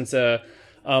source. Since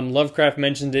Lovecraft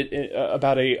mentioned it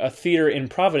about a theater in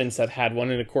Providence that had one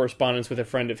in a correspondence with a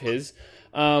friend of his.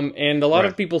 And a lot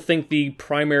of people think the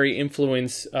primary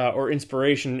influence or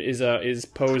inspiration is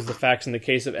Poe's The Facts in the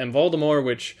Case of M. Voldemort,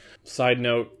 which, side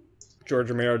note, George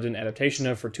Romero did an adaptation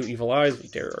of for Two Evil Eyes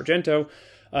with Dario Argento.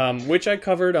 Which I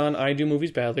covered on I Do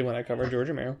Movies Badly when I covered George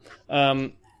Romero.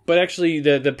 But actually,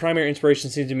 the primary inspiration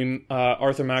seems to be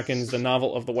Arthur Machen's The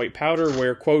Novel of the White Powder,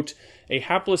 where, quote, a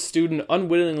hapless student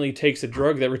unwittingly takes a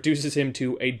drug that reduces him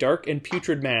to a dark and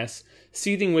putrid mass,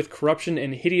 seething with corruption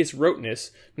and hideous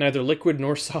roteness, neither liquid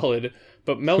nor solid,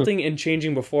 but melting and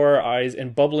changing before our eyes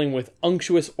and bubbling with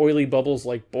unctuous oily bubbles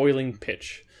like boiling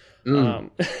pitch.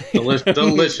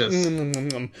 Delicious.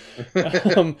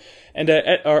 And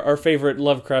our favorite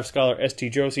Lovecraft scholar S.T.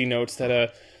 Josie notes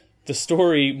that the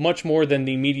story, much more than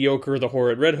the mediocre, the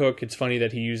horrid Red Hook, it's funny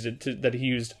that he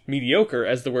used mediocre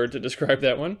as the word to describe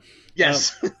that one.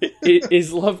 Yes, it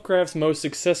is Lovecraft's most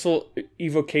successful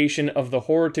evocation of the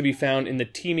horror to be found in the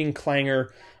teeming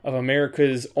clangor of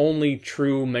America's only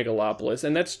true megalopolis,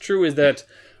 and that's true. Is that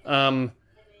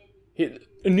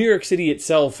New York City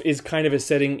itself is kind of a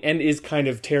setting and is kind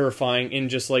of terrifying in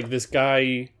just like this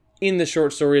guy in the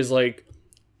short story is like,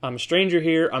 I'm a stranger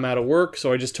here, I'm out of work,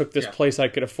 so I just took this place I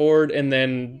could afford, and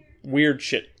then weird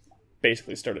shit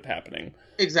basically started happening.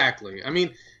 Exactly. I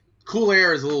mean, Cool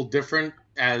Air is a little different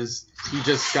as he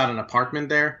just got an apartment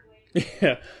there.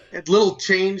 Yeah. A little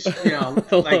change,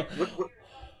 like,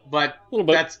 but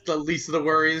that's the least of the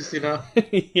worries,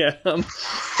 Yeah.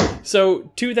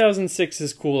 So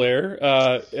 2006's Cool Air.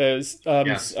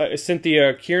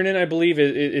 Cynthia Kiernan, I believe,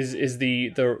 is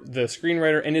the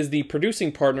screenwriter and is the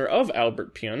producing partner of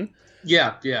Albert Pyun.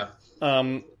 Yeah.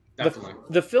 Definitely.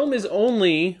 The film is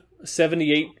only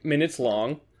 78 minutes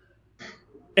long,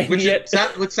 and which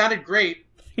sounded great.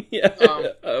 Yeah.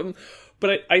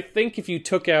 But I think if you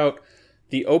took out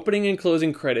the opening and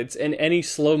closing credits and any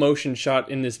slow motion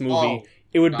shot in this movie,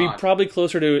 it would be probably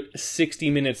closer to 60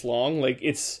 minutes long. Like,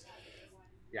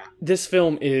 this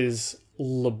film is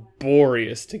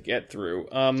laborious to get through.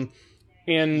 I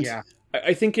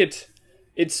think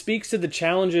it speaks to the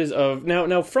challenges of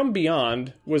now From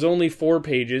Beyond was only 4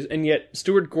 pages, and yet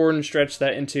Stuart Gordon stretched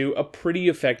that into a pretty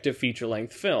effective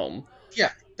feature-length film.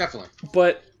 Yeah, definitely.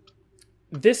 But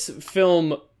this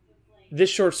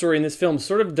short story in this film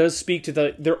sort of does speak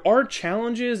to there are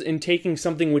challenges in taking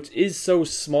something which is so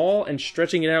small and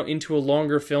stretching it out into a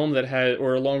longer film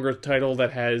or a longer title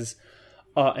that has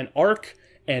an arc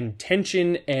and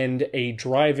tension and a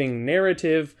driving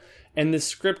narrative. And the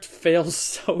script fails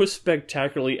so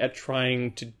spectacularly at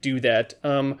trying to do that.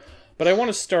 But I want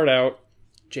to start out,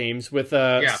 James, with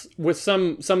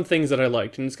some things that I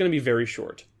liked, and it's going to be very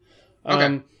short.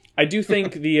 Okay. I do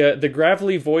think the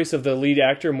gravelly voice of the lead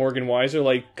actor, Morgan Weiser,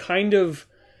 like kind of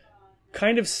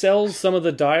sells some of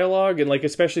the dialogue and like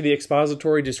especially the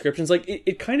expository descriptions. Like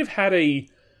it kind of had an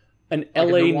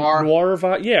LA noir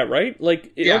vibe. Yeah, right?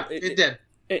 Like it did.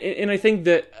 And I think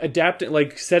that adapting,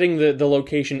 like setting the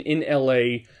location in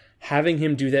LA, having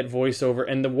him do that voiceover,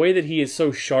 and the way that he is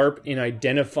so sharp in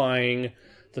identifying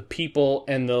the people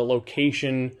and the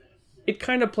location, it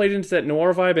kind of played into that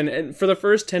noir vibe. And for the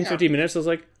first 10, 15 minutes, I was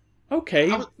like, okay,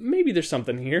 maybe there's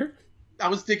something here. I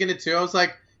was thinking it too. I was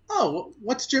like, oh,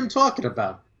 what's Jim talking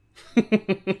about?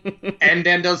 And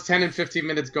then those 10 and 15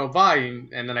 minutes go by,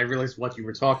 and then I realized what you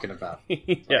were talking about.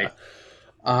 Yeah.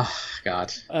 Oh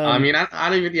God! I mean, I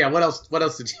don't even. Yeah. What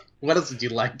else did you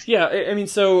like? Yeah. I mean,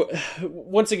 so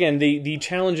once again, the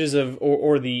challenges of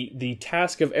or the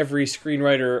task of every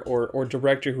screenwriter or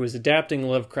director who is adapting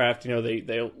Lovecraft.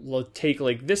 They'll take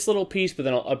like this little piece, but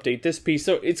then I'll update this piece.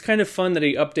 So it's kind of fun that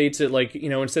he updates it. Like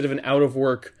instead of an out of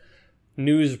work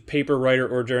newspaper writer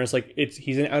or journalist, like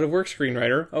he's an out of work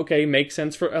screenwriter. Okay, makes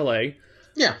sense for L.A.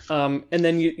 Yeah. And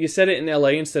then you set it in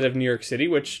L.A. instead of New York City,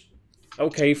 which.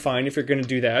 Okay, fine, if you're going to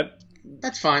do that.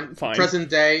 That's fine. Present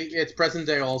day. It's present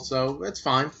day also. It's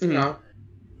fine,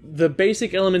 The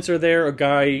basic elements are there. A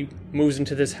guy moves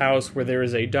into this house where there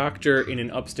is a doctor in an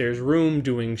upstairs room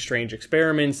doing strange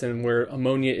experiments and where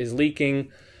ammonia is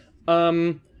leaking.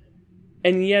 And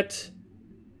yet,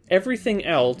 everything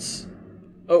else,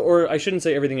 or I shouldn't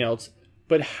say everything else,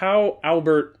 but how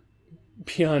Albert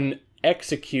Pyun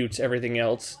executes everything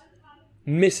else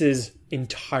misses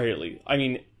entirely. I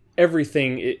mean,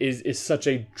 everything is such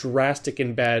a drastic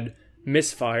and bad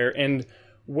misfire. And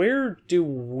where do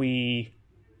we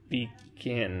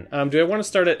begin? Do I want to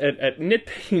start at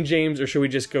nitpicking, James, or should we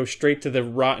just go straight to the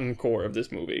rotten core of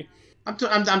this movie?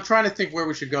 I'm trying to think where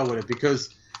we should go with it,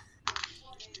 because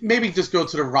maybe just go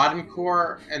to the rotten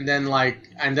core, and then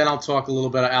I'll talk a little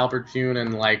bit of Albert Pyun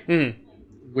and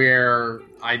where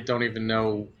I don't even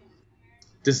know.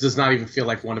 This does not even feel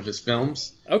like one of his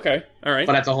films. Okay, all right.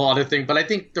 But that's a whole other thing. But I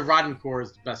think the rotten core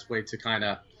is the best way to kind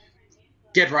of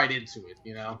get right into it,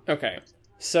 Okay.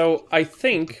 So I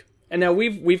think, and now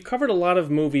we've covered a lot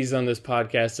of movies on this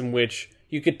podcast in which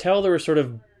you could tell there were sort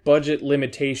of budget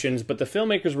limitations, but the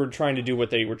filmmakers were trying to do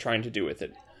what they were trying to do with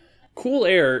it. Cool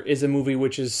Air is a movie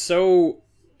which is so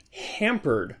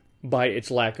hampered by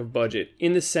its lack of budget,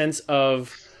 in the sense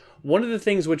of one of the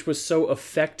things which was so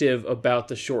effective about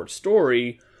the short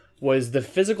story was the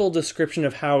physical description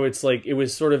of how it's like it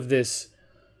was sort of this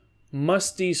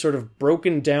musty, sort of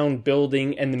broken down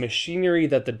building and the machinery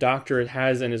that the doctor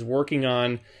has and is working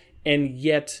on. And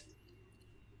yet,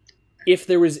 if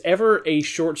there was ever a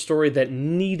short story that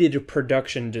needed a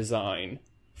production design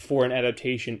for an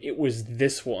adaptation, it was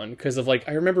this one. Because of I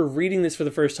remember reading this for the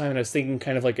first time and I was thinking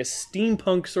kind of like a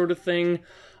steampunk sort of thing.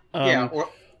 Or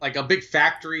like a big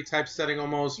factory type setting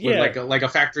almost, with like a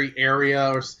factory area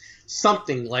or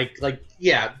something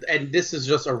and this is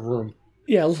just a room.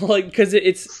 Yeah, because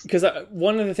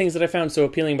one of the things that I found so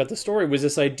appealing about the story was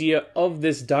this idea of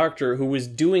this doctor who was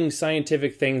doing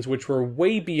scientific things which were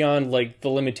way beyond the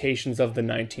limitations of the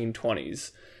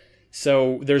 1920s.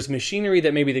 So there's machinery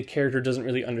that maybe the character doesn't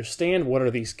really understand. What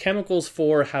are these chemicals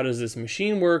for? How does this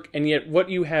machine work? And yet what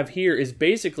you have here is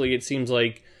basically, it seems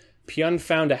like Pyun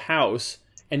found a house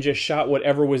and just shot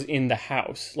whatever was in the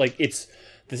house.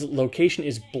 this location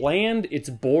is bland, it's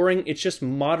boring, it's just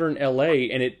modern LA,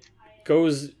 and it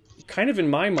goes kind of, in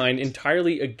my mind,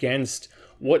 entirely against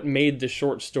what made the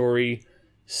short story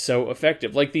so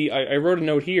effective. Like I wrote a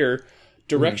note here,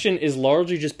 direction is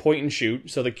largely just point and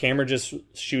shoot, so the camera just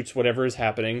shoots whatever is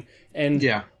happening, and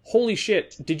holy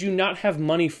shit, did you not have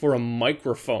money for a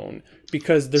microphone?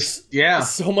 Because there's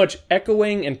so much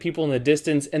echoing and people in the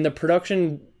distance, and the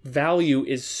production value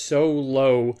is so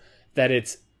low that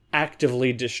it's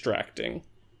actively distracting.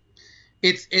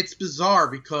 It's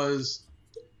bizarre because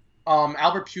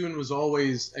Albert Pyun was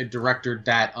always a director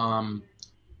that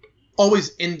always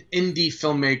in indie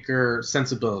filmmaker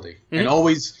sensibility, and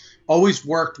always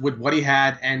worked with what he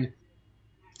had. And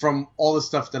from all the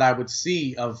stuff that I would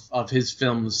see of his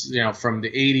films, you know, from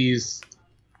the 80s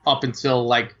up until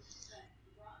like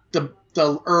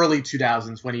the early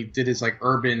 2000s, when he did his like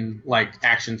urban like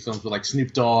action films with like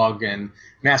Snoop Dogg and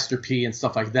Master P and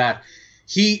stuff like that,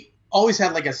 he always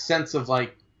had like a sense of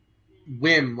like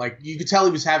whim. Like you could tell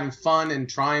he was having fun and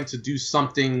trying to do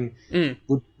something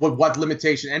with what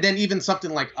limitation. And then even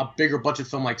something like a bigger budget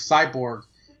film like Cyborg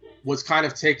was kind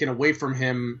of taken away from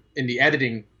him in the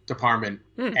editing department,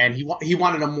 and he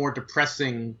wanted a more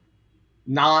depressing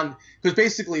because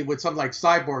basically with something like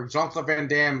Cyborg, Jean-Claude Van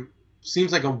Damme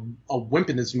seems like a wimp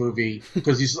in this movie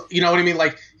because he's, you know what I mean,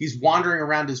 like he's wandering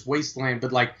around his wasteland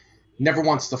but like never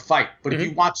wants to fight. But if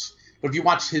you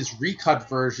watch his recut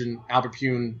version Albert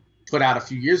Pyun put out a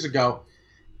few years ago,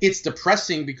 it's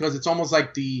depressing because it's almost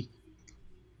like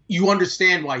you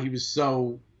understand why he was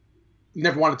so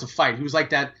never wanted to fight. He was like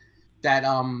that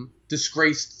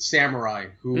disgraced samurai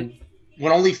who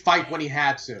would only fight when he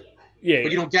had to.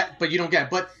 But you don't get.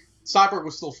 But Cyborg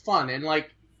was still fun, and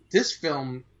like this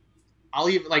film, I'll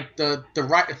even like the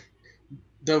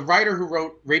writer who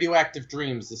wrote Radioactive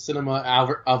Dreams, the cinema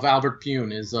of Albert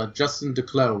Pyun, is Justin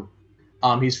Duclos.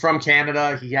 He's from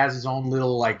Canada. He has his own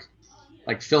little like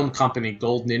film company,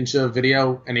 Gold Ninja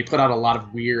Video, and he put out a lot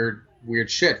of weird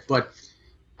shit. But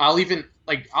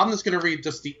I'm just gonna read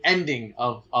just the ending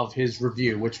of his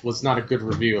review, which was not a good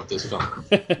review of this film.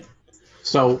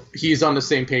 So he's on the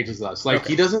same page as us. Like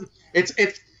he doesn't.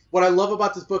 It's what I love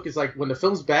about this book is like when the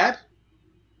film's bad,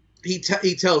 he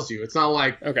tells you. It's not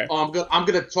like I'm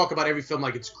gonna talk about every film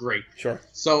like it's great. Sure.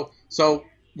 So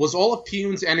was all of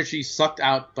Pyun's energy sucked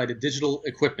out by the digital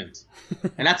equipment?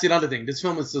 And that's the other thing. This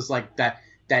film is just like that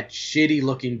shitty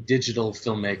looking digital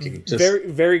filmmaking. Just,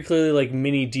 very, very clearly like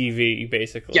mini DV,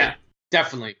 basically. Yeah,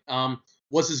 definitely.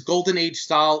 Was his golden age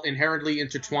style inherently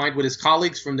intertwined with his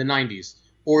colleagues from the 90s?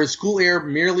 Or is Cool Air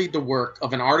merely the work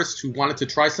of an artist who wanted to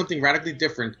try something radically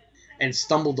different and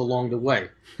stumbled along the way?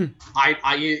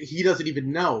 He doesn't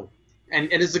even know. And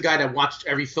this is a guy that watched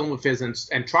every film of his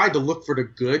and tried to look for the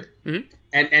good.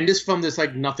 And this film, there's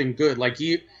like nothing good. Like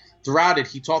throughout it,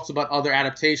 he talks about other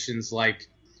adaptations like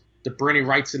the Bernie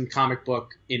Wrightson comic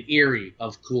book in Eerie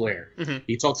of Cool Air.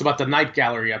 He talks about the Night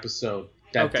Gallery episode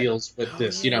that deals with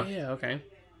this, you know. Yeah, okay.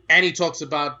 And he talks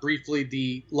about briefly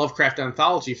the Lovecraft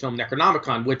anthology film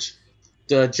Necronomicon, which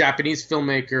the Japanese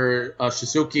filmmaker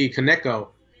Shizuki Kaneko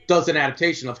does an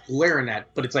adaptation of Cool Air in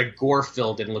that, but it's like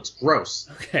gore-filled and looks gross.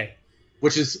 Okay.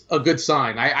 Which is a good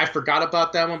sign. I forgot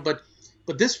about that one, but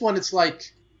this one, it's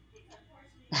like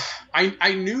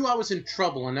I knew I was in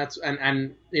trouble,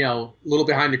 and you know, a little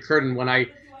behind the curtain when I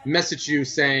messaged you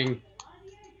saying,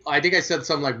 I think I said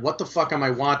something like, "What the fuck am I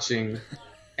watching?"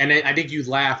 And I think you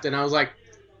laughed, and I was like,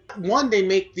 one, they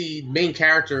make the main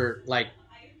character like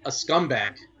a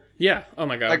scumbag. Yeah. Oh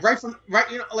my god.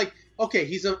 Like you know, like okay,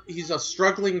 he's a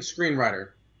struggling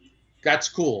screenwriter. That's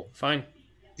cool. Fine.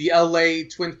 The LA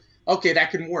twin. Okay, that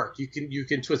can work. You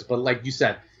can twist, but like you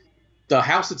said, the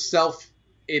house itself,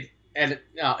 it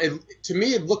to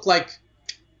me it looked like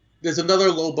there's another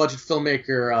low budget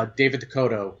filmmaker, David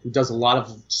Dakota, who does a lot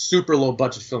of super low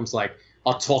budget films like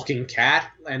A Talking Cat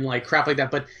and like crap like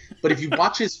that. But if you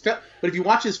watch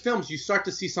his films, you start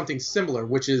to see something similar,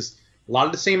 which is a lot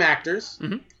of the same actors,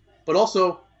 but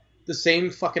also the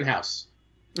same fucking house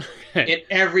in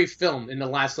every film in the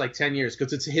last like 10 years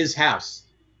because it's his house.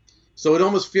 So it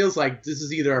almost feels like this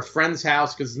is either a friend's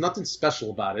house because there's nothing special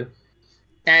about it,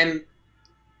 and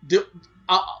you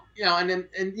know, and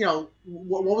you know,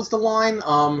 what was the line?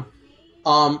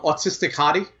 Autistic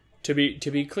hottie. To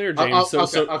be clear, James.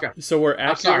 So we're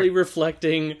accurately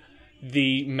reflecting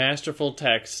the masterful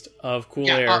text of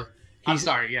Cool Air. I'm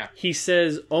sorry. Yeah. He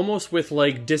says almost with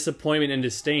like disappointment and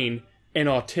disdain, an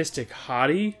autistic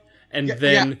hottie, and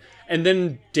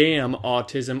then damn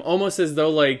autism, almost as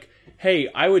though like, hey,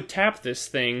 I would tap this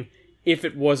thing if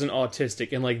it wasn't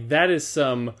autistic. And, like, that is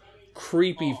some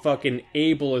creepy fucking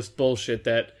ableist bullshit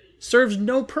that serves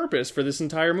no purpose for this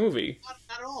entire movie. Not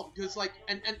at all, because like,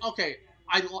 and okay,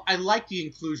 I like the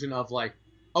inclusion of like,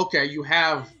 okay, you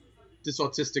have this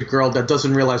autistic girl that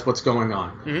doesn't realize what's going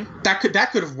on. Mm-hmm.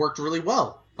 That could have worked really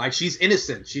well. Like, she's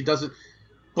innocent, she doesn't,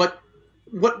 but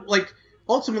what, like,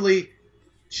 ultimately,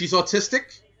 she's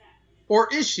autistic, or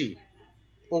is she,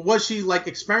 or was she like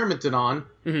experimented on,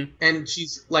 and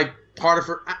she's like part of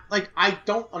her, like, I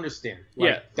don't understand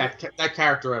that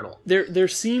character at all. There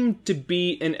seemed to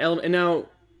be an element, and now,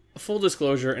 full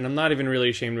disclosure, and I'm not even really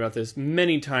ashamed about this,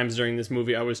 many times during this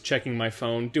movie I was checking my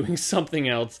phone, doing something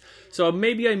else, so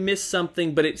maybe I missed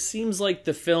something, but it seems like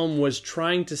the film was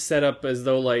trying to set up as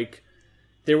though, like,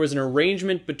 there was an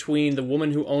arrangement between the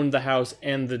woman who owned the house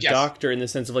and the doctor, in the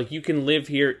sense of, like, you can live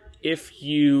here if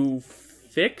you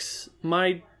fix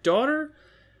my daughter?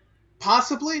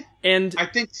 Possibly. And I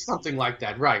think something like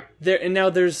that, right. And now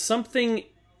there's something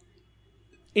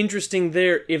interesting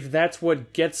there if that's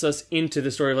what gets us into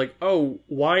the story. Like, oh,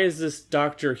 why is this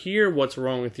doctor here? What's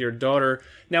wrong with your daughter?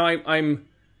 Now, I'm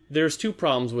there's two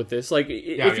problems with this. Like,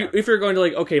 if you're going to,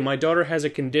 like, okay, my daughter has a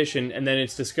condition, and then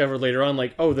it's discovered later on,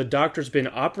 like, oh, the doctor's been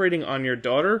operating on your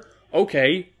daughter?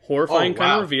 Okay, horrifying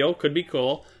kind of reveal, could be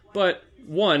cool. But,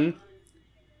 one,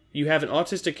 you have an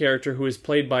autistic character who is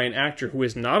played by an actor who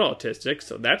is not autistic,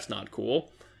 so that's not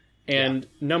cool. And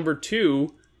number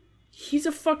two, he's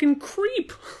a fucking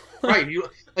creep. Right,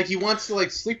 he wants to,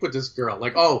 like, sleep with this girl.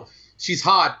 Like, oh, she's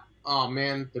hot. Oh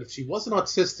man, but if she wasn't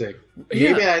autistic,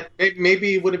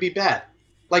 maybe it wouldn't be bad.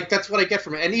 Like, that's what I get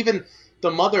from it. And even the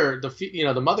mother,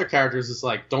 the mother characters is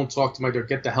like, don't talk to my daughter,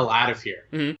 get the hell out of here.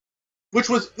 Mm-hmm. Which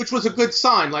was a good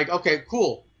sign. Like, okay,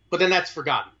 cool, but then that's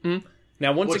forgotten. Mm-hmm.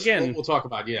 Now, once again, we'll talk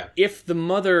about if the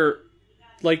mother,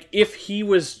 like, if he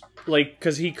was like,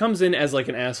 because he comes in as like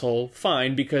an asshole,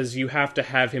 fine, because you have to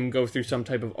have him go through some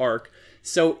type of arc.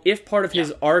 So if part of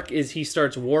his arc is he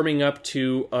starts warming up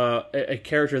to a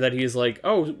character that he is like,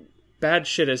 oh, bad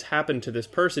shit has happened to this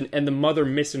person, and the mother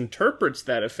misinterprets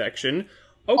that affection,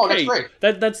 okay,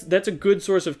 that's a good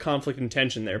source of conflict and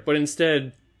tension there. But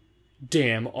instead,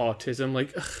 damn autism,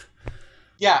 like, ugh.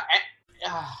 Yeah,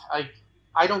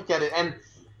 I don't get it. And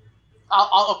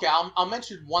I'll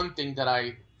mention one thing that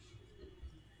I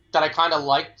kind of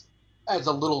liked as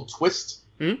a little twist.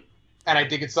 Mm-hmm. And I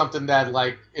think it's something that,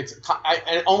 like,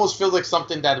 it almost feels like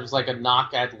something that was like a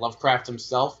knock at Lovecraft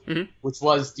himself, which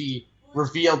was the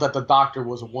reveal that the doctor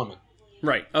was a woman.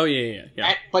 Right. Oh, yeah.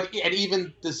 And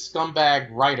even this scumbag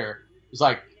writer was,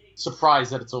 like,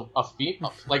 surprised that it's a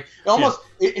female. Like, it almost,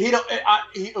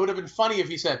 it would have been funny if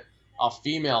he said, a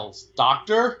female's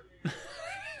doctor?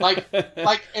 like,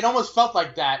 it almost felt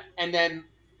like that. And then,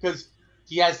 because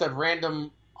he has that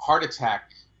random heart attack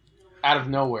out of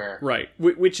nowhere, right?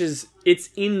 Which is,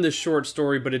 it's in the short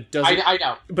story, but it doesn't. I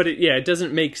know, but it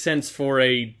doesn't make sense for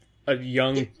a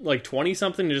young, like,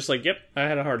 20-something to just like, yep, I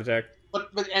had a heart attack.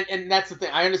 But and that's the thing.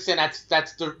 I understand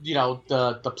that's the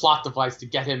the plot device to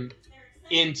get him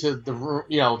into the room,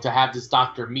 to have this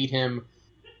doctor meet him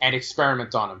and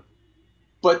experiment on him.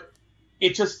 But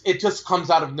it just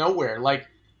comes out of nowhere. Like,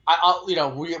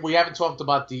 we haven't talked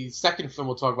about the second film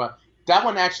we'll talk about. That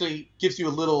one actually gives you a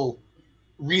little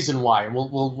reason why, and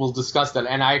we'll discuss that.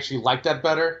 And I actually like that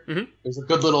better. Mm-hmm. There's a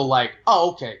good little, like,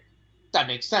 oh, okay, that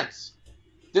makes sense.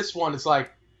 This one is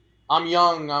like, I'm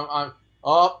young, I'm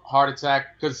heart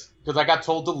attack because I got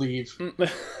told to leave.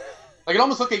 Like, it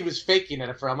almost looked like he was faking it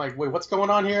at first. I'm like, wait, what's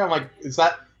going on here? I'm like, is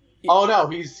that? Oh no,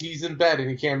 he's in bed and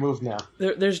he can't move now.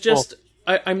 There's just,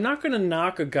 I'm not gonna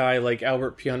knock a guy like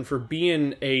Albert Pyun for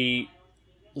being a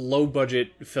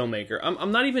low-budget filmmaker.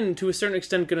 I'm not even, to a certain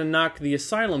extent, gonna knock the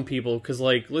Asylum people, because,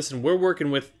 like, listen, we're working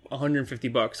with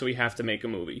 $150, so we have to make a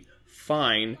movie.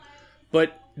 Fine.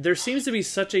 But there seems to be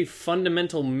such a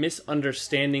fundamental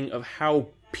misunderstanding of how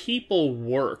people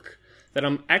work that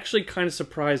I'm actually kind of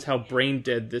surprised how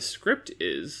brain-dead this script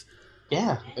is.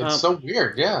 Yeah, it's so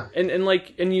weird, yeah.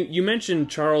 And you mentioned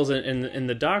Charles and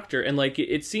the doctor, and, like,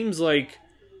 it seems like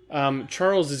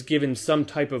Charles is given some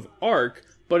type of arc,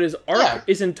 but his arc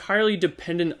is entirely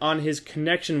dependent on his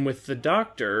connection with the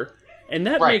doctor, and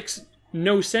that makes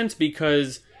no sense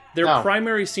because their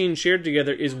primary scene shared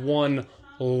together is one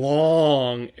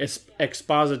long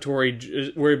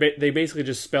expository where they basically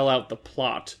just spell out the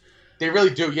plot. They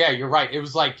really do, yeah, you're right. It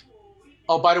was like,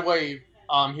 oh, by the way,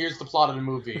 here's the plot of the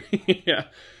movie. Yeah.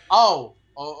 Oh,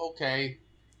 okay.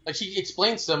 Like, she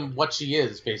explains to them what she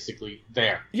is, basically,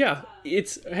 there. Yeah,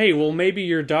 it's, hey, well, maybe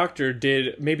your doctor in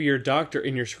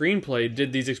your screenplay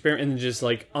did these experiments, and just,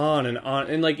 like, on,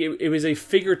 and, like, it was a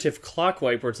figurative clock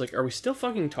wipe where it's like, are we still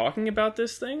fucking talking about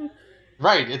this thing?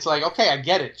 Right, it's like, okay, I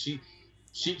get it.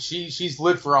 she's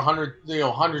lived for 100,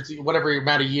 hundreds, whatever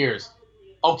amount of years.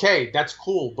 Okay, that's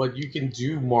cool, but you can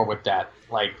do more with that.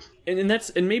 Like, and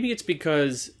maybe it's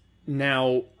because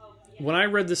now, when I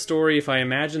read the story, if I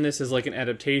imagine this as like an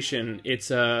adaptation,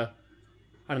 it's I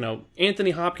don't know,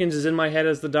 Anthony Hopkins is in my head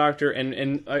as the Doctor,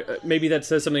 and maybe that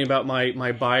says something about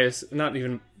my bias, not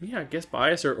even, I guess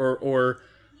bias, or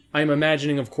I'm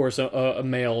imagining, of course, a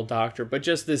male Doctor, but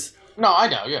just this no, I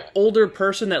know, yeah, older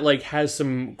person that like has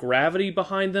some gravity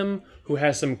behind them, who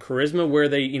has some charisma, where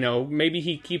they, maybe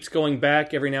he keeps going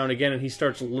back every now and again, and he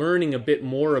starts learning a bit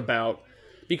more about,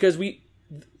 because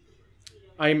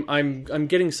I'm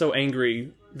getting so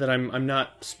angry that I'm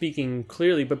not speaking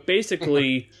clearly, but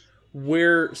basically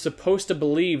we're supposed to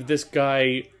believe this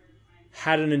guy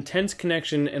had an intense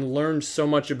connection and learned so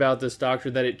much about this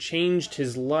Doctor that it changed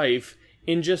his life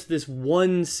in just this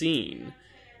one scene.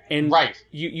 And right.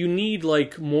 you need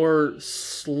like more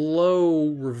slow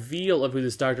reveal of who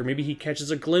this Doctor. Maybe he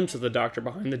catches a glimpse of the Doctor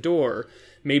behind the door.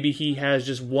 Maybe he has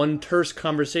just one terse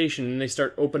conversation and they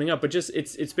start opening up. But just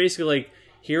it's basically like,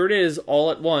 here it is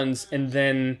all at once, and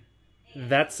then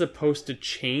that's supposed to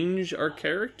change our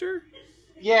character?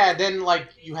 Yeah, then like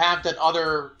you have that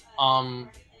other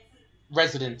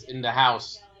resident in the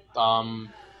house,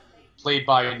 played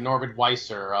by Norbert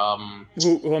Weiser.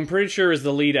 Who I'm pretty sure is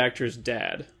the lead actor's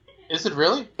dad. Is it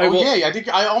really? Yeah, I think.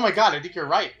 Oh my god, I think you're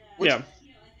right.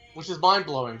 Which is mind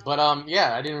blowing. But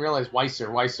yeah, I didn't realize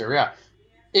Weiser. Yeah,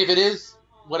 if it is,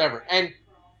 whatever.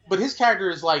 But his character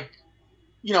is like,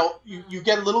 you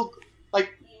get a little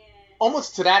like,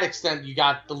 almost to that extent, you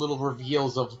got the little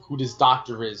reveals of who this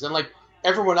Doctor is, and like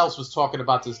everyone else was talking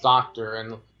about this Doctor,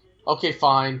 and okay,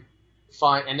 fine,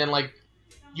 and then like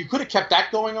you could have kept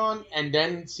that going on, and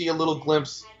then see a little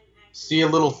glimpse, see a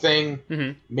little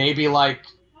thing, maybe like.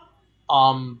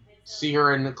 See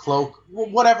her in the cloak,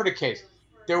 whatever the case.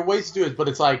 There are ways to do it, but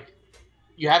it's like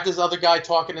you have this other guy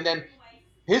talking, and then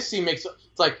his scene makes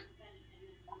it's like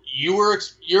you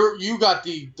got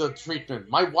the treatment.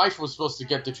 My wife was supposed to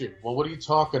get the treatment. Well, what are you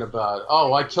talking about?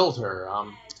 Oh, I killed her.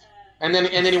 And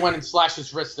then he went and slashed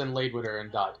his wrist and laid with her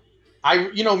and died.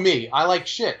 Me, I like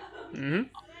shit. Mm-hmm.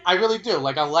 I really do.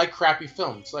 Like, I like crappy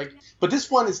films. Like, but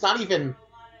this one is not even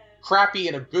crappy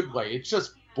in a good way. It's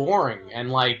just boring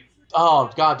and like.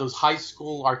 Oh god, those high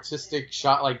school artistic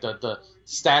shot, like the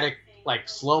static, like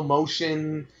slow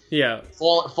motion. Yeah.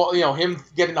 Him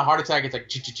getting a heart attack. It's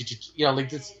like, like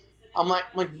this. I'm like,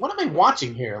 what am I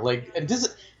watching here? Like, and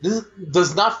this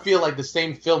does not feel like the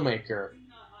same filmmaker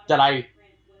that I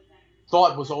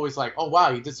thought was always like, oh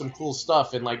wow, he did some cool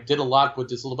stuff and like did a lot with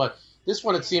this little. But this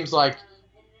one, it seems like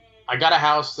I got a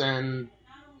house and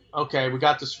okay, we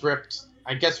got the script.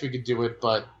 I guess we could do it,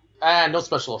 but. No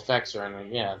special effects or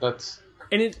anything. Yeah, that's...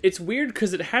 And it's weird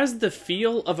because it has the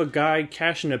feel of a guy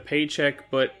cashing a paycheck,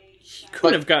 but he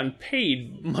couldn't have gotten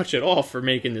paid much at all for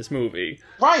making this movie.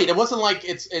 Right. It wasn't like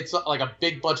it's like a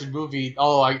big budget movie.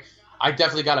 Oh, I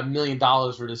definitely got $1 million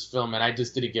for this film and I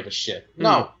just didn't give a shit.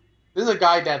 No. This is a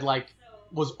guy that like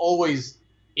was always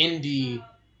indie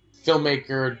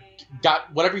filmmaker.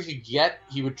 Got whatever he could get,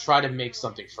 he would try to make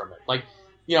something from it. Like...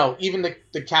 even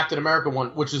the Captain America one,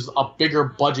 which is a bigger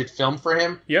budget film for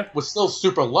him, was still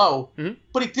super low,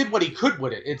 but he did what he could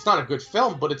with it. It's not a good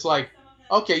film, but it's like,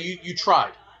 okay, you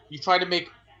tried. You tried to make,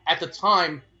 at the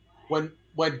time, when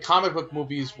comic book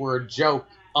movies were a joke,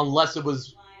 unless it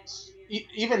was,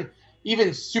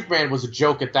 even Superman was a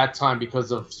joke at that time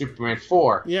because of Superman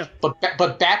 4. Yeah.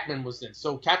 But Batman was in.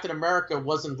 So Captain America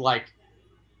wasn't like,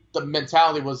 the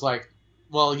mentality was like,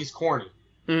 well, he's corny.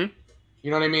 Mm-hmm. You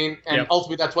know what I mean? And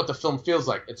ultimately, that's what the film feels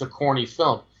like. It's a corny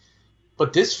film.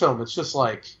 But this film, it's just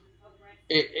like...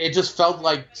 It just felt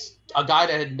like a guy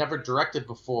that had never directed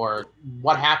before.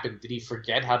 What happened? Did he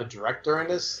forget how to direct during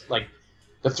this? Like,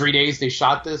 the 3 days they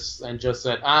shot this and just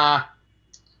said,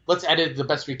 let's edit it the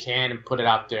best we can and put it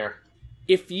out there.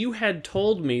 If you had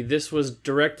told me this was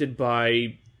directed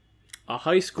by a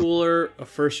high schooler, a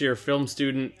first-year film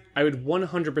student, I would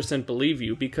 100% believe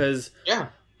you, because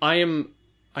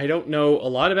I don't know a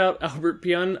lot about Albert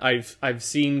Pyun. I've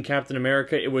seen Captain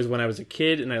America. It was when I was a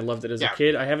kid, and I loved it as a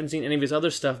kid. I haven't seen any of his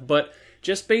other stuff, but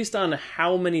just based on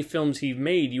how many films he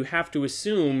made, you have to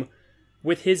assume,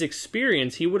 with his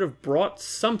experience, he would have brought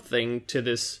something to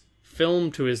this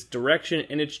film, to his direction,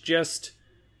 and it's just...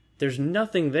 There's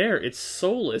nothing there. It's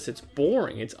soulless. It's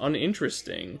boring. It's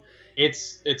uninteresting.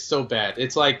 It's so bad.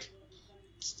 It's like...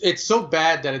 It's so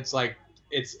bad that it's like...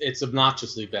 It's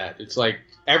obnoxiously bad. It's like...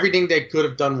 Everything they could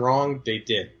have done wrong, they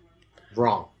did.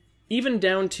 Wrong. Even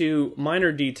down to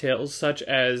minor details, such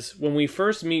as when we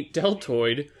first meet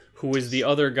Deltoid, who is the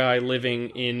other guy living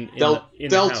in the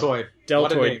Deltoid.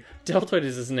 Deltoid. Deltoid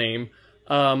is his name.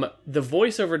 The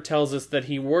voiceover tells us that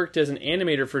he worked as an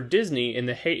animator for Disney in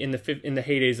the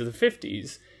heydays of the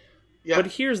 50s. Yeah.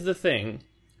 But here's the thing.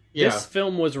 This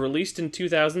film was released in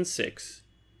 2006.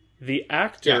 The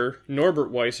actor,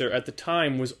 Norbert Weiser, at the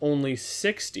time was only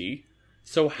 60.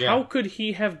 So how could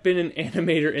he have been an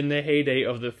animator in the heyday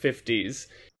of the 50s?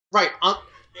 Right.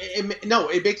 No,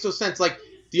 it makes no sense. Like,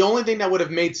 the only thing that would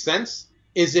have made sense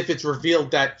is if it's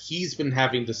revealed that he's been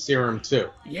having the serum too.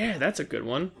 Yeah, that's a good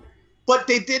one. But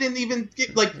they didn't even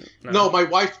get, like, no, my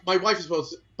wife is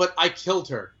supposed to, but I killed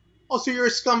her. Oh, so you're a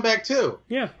scumbag too?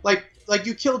 Yeah. Like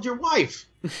you killed your wife.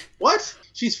 What?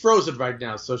 She's frozen right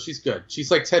now, so she's good. She's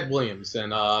like Ted Williams,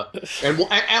 and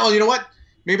you know what?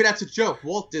 Maybe that's a joke.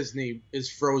 Walt Disney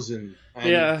is frozen. And,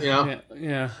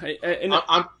 yeah.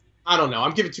 I don't know.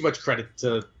 I'm giving too much credit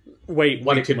to way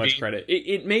too much credit.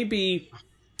 It may be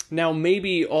now.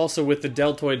 Maybe also with the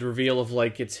Deltoid reveal of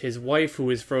like it's his wife who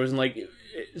is frozen. Like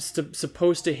it's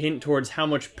supposed to hint towards how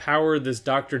much power this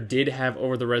doctor did have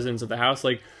over the residents of the house.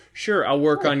 Like, sure, I'll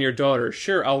work on your daughter.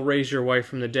 Sure, I'll raise your wife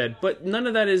from the dead. But none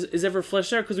of that is ever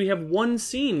fleshed out because we have one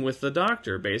scene with the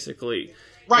doctor, basically.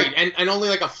 Right, and only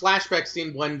like a flashback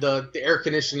scene when the air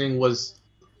conditioning was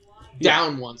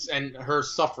down once and her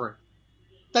suffering.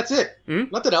 That's it.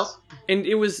 Mm-hmm. Nothing else.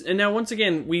 And now once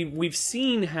again we've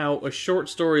seen how a short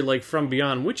story like From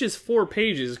Beyond, which is 4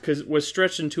 pages, was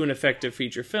stretched into an effective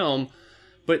feature film.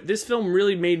 But this film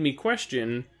really made me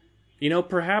question,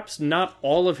 perhaps not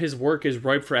all of his work is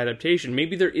ripe for adaptation.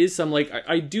 Maybe there is some, like,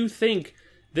 I do think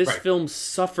this film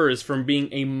suffers from being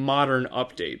a modern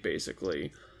update,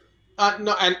 basically.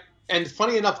 No, and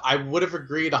funny enough, I would have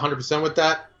agreed 100% with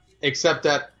that, except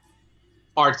that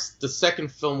the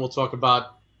second film we'll talk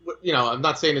about, I'm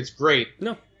not saying it's great.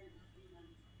 No.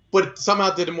 But it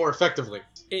somehow did it more effectively.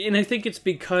 And I think it's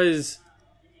because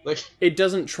it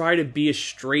doesn't try to be a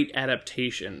straight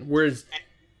adaptation, whereas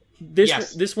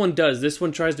this one does. This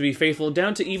one tries to be faithful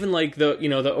down to even like the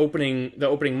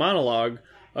opening monologue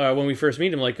when we first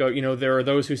meet him. Like there are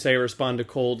those who say respond to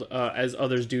cold as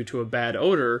others do to a bad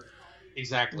odor.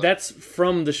 Exactly. That's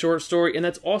from the short story, and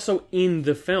that's also in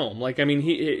the film. Like, I mean,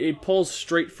 it pulls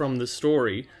straight from the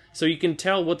story, so you can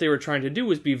tell what they were trying to do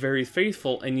was be very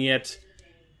faithful, and yet,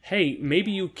 hey,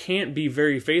 maybe you can't be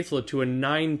very faithful to a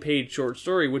 9-page short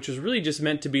story, which is really just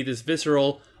meant to be this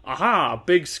visceral,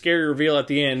 big scary reveal at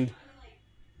the end.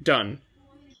 Done.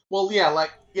 Well,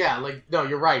 no,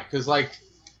 you're right, because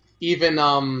even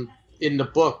in the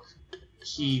book,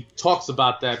 he talks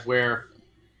about that where,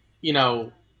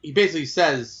 he basically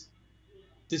says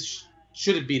this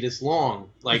shouldn't be this long.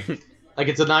 Like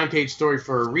it's a 9-page story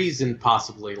for a reason,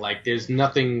 possibly. Like there's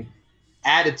nothing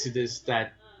added to this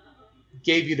that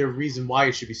gave you the reason why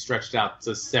it should be stretched out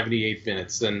to 78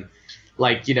 minutes. And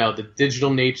the digital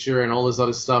nature and all this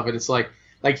other stuff. And it's like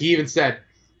he even said,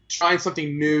 trying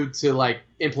something new to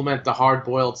implement the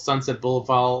hard-boiled Sunset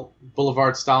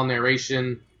Boulevard style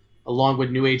narration along with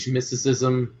New Age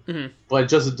mysticism, but it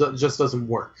just doesn't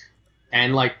work.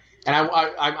 And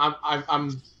I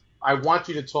want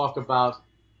you to talk about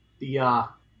the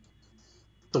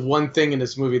one thing in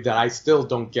this movie that I still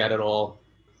don't get at all,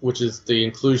 which is the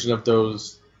inclusion of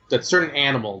that certain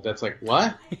animal that's like,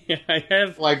 what? Yeah, I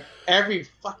have every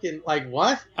fucking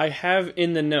what? I have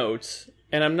in the notes,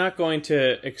 and I'm not going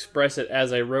to express it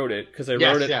as I wrote it because I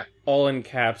wrote it all in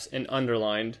caps and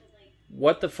underlined.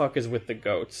 What the fuck is with the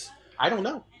goats? I don't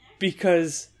know.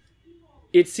 Because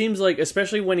it seems like,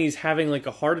 especially when he's having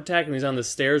a heart attack and he's on the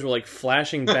stairs, we're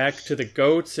flashing back to the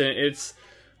goats, and it's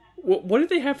what do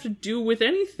they have to do with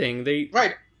anything?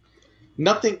 Right,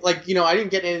 nothing. I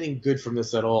didn't get anything good from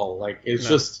this at all. It's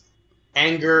just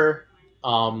anger,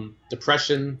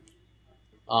 depression.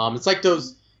 It's like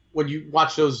those when you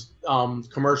watch those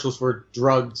commercials for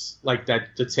drugs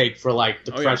that to take for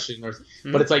depression,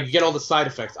 but it's you get all the side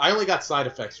effects. I only got side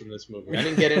effects from this movie. I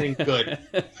didn't get anything good.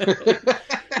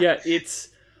 Yeah,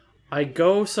 I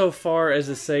go so far as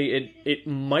to say it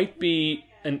might be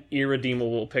an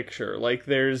irredeemable picture.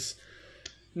 There's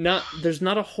not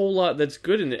a whole lot that's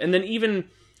good in it. And then even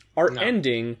our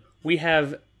ending, we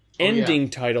have ending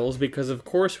titles because of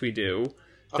course we do.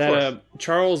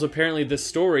 Charles, apparently this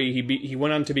story, he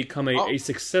went on to become a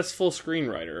successful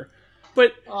screenwriter.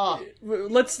 But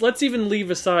let's even leave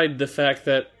aside the fact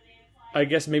that I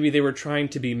guess maybe they were trying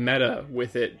to be meta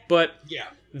with it. But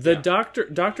Dr.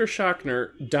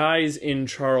 Shockner dies in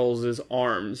Charles's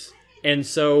arms. And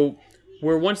so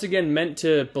we're once again meant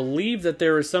to believe that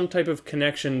there is some type of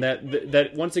connection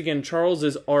that once again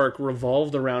Charles's arc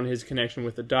revolved around his connection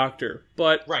with the Doctor.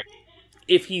 But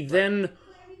if he then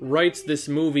writes this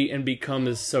movie and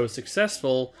becomes so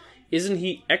successful, isn't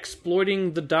he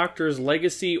exploiting the Doctor's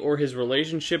legacy or his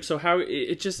relationship? So how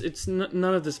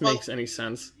none of this makes any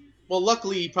sense. Well,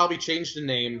 luckily he probably changed the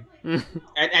name,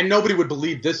 and nobody would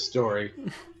believe this story.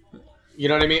 You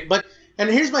know what I mean? And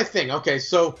here's my thing. Okay,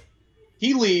 so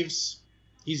he leaves.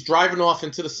 He's driving off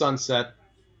into the sunset,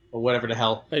 or whatever the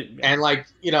hell, and like,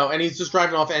 you know, and he's just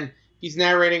driving off, and he's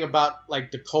narrating about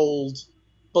like the cold,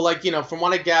 but like, you know, from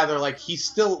what I gather, like he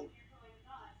still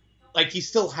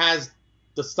has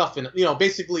the stuff in it. You know,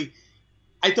 basically,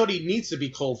 I thought he needs to be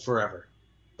cold forever.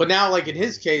 But now, like, in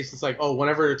his case, it's like, oh,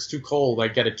 whenever it's too cold, I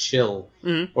get a chill.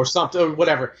 Or something, or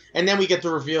whatever. And then we get the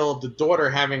reveal of the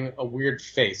daughter having a weird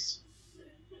face.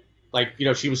 Like, you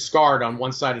know, she was scarred on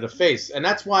one side of the face. And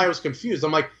that's why I was confused.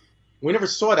 I'm like, we never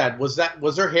saw that. Was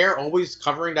her hair always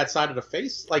covering that side of the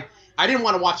face? Like, I didn't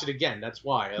want to watch it again. That's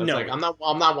why. I was like, I'm not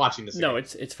watching this again. No,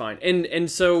 it's fine. And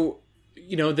so...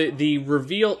 You know, the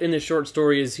reveal in the short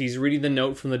story is he's reading the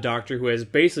note from the Doctor, who has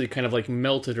basically kind of like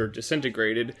melted or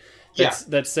disintegrated.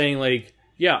 That's saying like,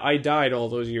 yeah, I died all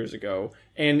those years ago.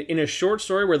 And in a short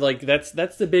story where like that's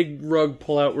the big rug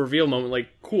pull out reveal moment, like,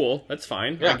 cool, that's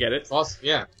fine, I get it. Awesome.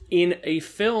 Yeah. In a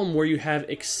film where you have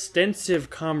extensive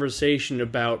conversation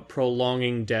about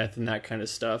prolonging death and that kind of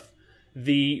stuff,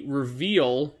 the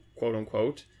reveal, quote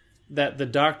unquote, that the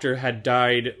Doctor had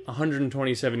died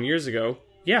 127 years ago,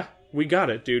 yeah. We got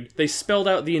it, dude. They spelled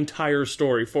out the entire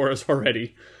story for us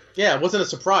already. Yeah, it wasn't a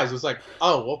surprise. It was like,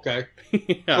 oh, okay.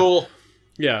 Cool.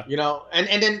 Yeah. You know,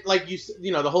 and then, like,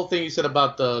 you know, the whole thing you said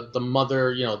about the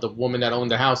mother, you know, the woman that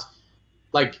owned the house,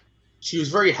 like, she was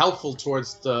very helpful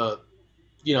towards the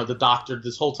Doctor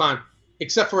this whole time,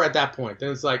 except for at that point.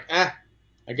 Then it's like, I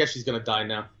guess she's going to die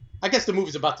now. I guess the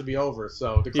movie's about to be over,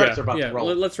 so the credits are about to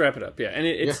roll. Let's wrap it up, yeah. And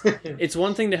it's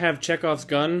one thing to have Chekhov's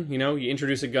gun, you know, you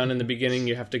introduce a gun in the beginning,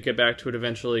 you have to get back to it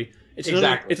eventually. It's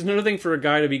another thing for a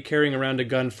guy to be carrying around a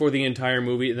gun for the entire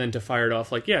movie and then to fire it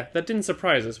off. Like, yeah, that didn't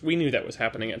surprise us. We knew that was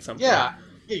happening at some point. Yeah,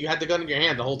 you had the gun in your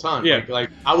hand the whole time. Yeah. Like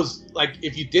I was, like,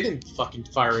 if you didn't fucking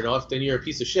fire it off, then you're a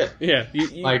piece of shit. Yeah.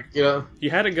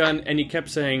 You had a gun and you kept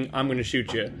saying, I'm going to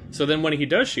shoot you. So then when he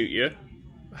does shoot you,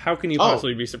 how can you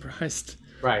possibly be surprised?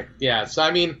 Right. Yeah. So I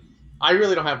mean, I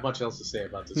really don't have much else to say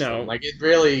about this film. Like, it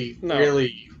really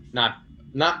not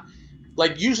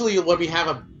like, usually when we have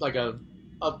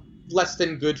a less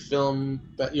than good film,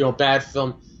 you know, bad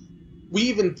film,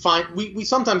 we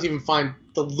sometimes even find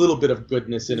the little bit of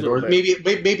goodness in it, or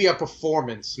maybe a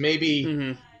performance,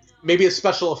 maybe a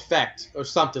special effect or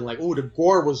something. Like, oh, the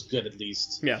gore was good at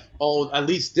least. Yeah. Oh, at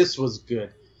least this was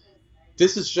good.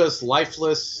 This is just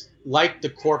lifeless. Like the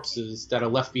corpses that are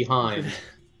left behind.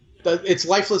 It's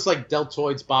lifeless like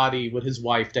Deltoid's body with his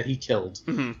wife that he killed.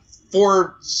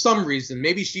 For some reason.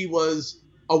 Maybe she was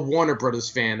a Warner Brothers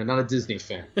fan and not a Disney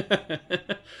fan.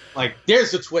 Like,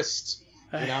 there's a twist.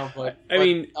 You know? But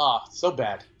so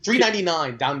bad.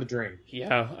 $3.99 down the drain.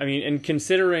 Yeah, I mean, and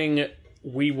considering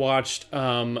we watched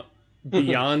Beyond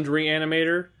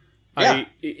Reanimator... Yeah.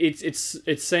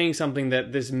 It's saying something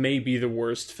that this may be the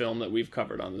worst film that we've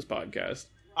covered on this podcast.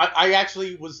 I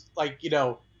actually was like, you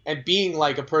know, and being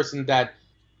like a person that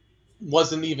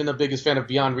wasn't even the biggest fan of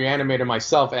Beyond Reanimator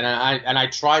myself, and I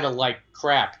try to like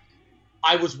crap,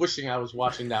 I was wishing I was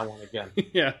watching that one again.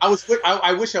 Yeah. I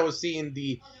wish I was seeing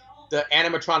the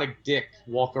animatronic dick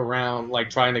walk around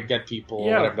like trying to get people.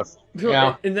 Yeah. Or whatever.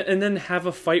 Yeah. And then have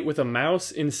a fight with a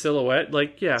mouse in silhouette.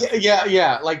 Like, yeah.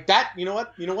 Yeah. Like that. You know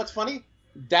what? You know what's funny?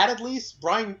 That at least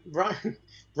Brian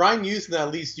Usna,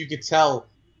 at least you could tell,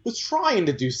 was trying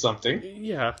to do something.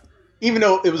 Yeah. Even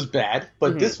though it was bad,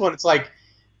 but this one, it's like,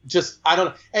 just, I don't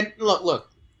know. And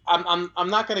look, I'm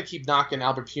not gonna keep knocking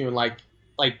Albert Pune.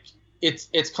 Like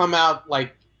it's come out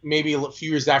like maybe a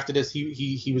few years after this,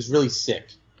 he was really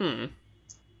sick.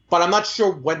 But I'm not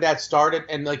sure when that started,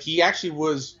 and like he actually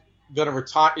was gonna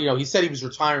retire. You know, he said he was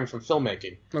retiring from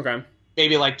filmmaking. Okay.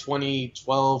 Maybe like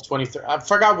 2012, 2013. I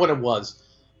forgot when it was.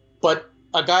 But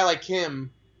a guy like him,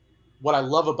 what I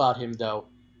love about him though,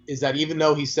 is that even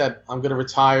though he said, I'm going to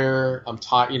retire, I'm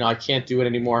tired, you know, I can't do it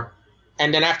anymore.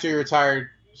 And then after he retired,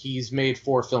 he's made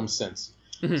 4 films since.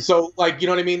 So, like, you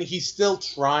know what I mean? He's still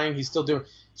trying, he's still doing.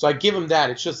 So I give him that.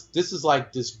 It's just, this is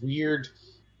like this weird,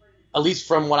 at least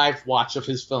from what I've watched of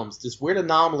his films, this weird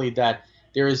anomaly that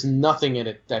there is nothing in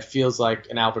it that feels like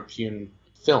an Albert Pune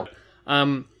film.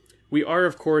 We are,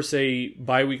 of course, a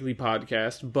bi-weekly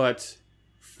podcast, but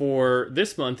for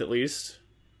this month at least,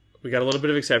 we got a little bit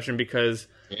of exception because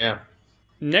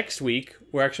next week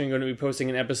we're actually going to be posting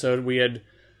an episode. We had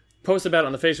posted about it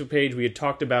on the Facebook page. We had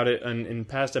talked about it in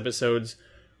past episodes.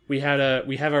 We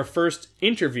have our first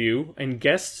interview and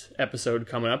guest episode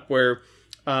coming up where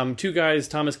two guys,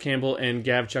 Thomas Campbell and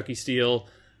Gav Chucky Steele,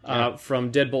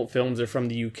 from Deadbolt Films. They're from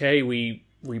the UK. We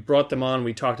brought them on.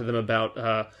 We talked to them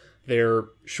about their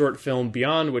short film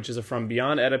Beyond, which is a From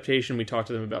Beyond adaptation. We talked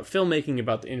to them about filmmaking,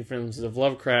 about the influences of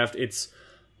Lovecraft. It's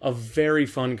a very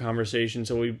fun conversation,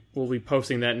 so we'll be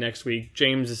posting that next week.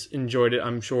 James enjoyed it.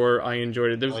 I'm sure I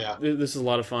enjoyed it. This is a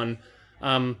lot of fun.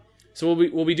 So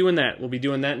we'll be doing that. We'll be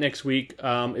doing that next week.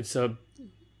 It's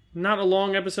not a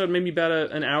long episode, maybe about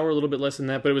an hour, a little bit less than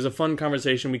that, but it was a fun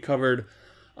conversation. We covered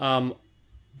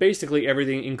basically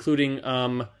everything, including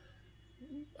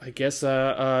I guess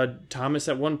Thomas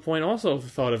at one point also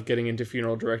thought of getting into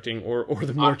funeral directing or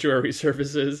the mortuary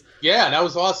services. Yeah, that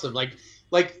was awesome. Like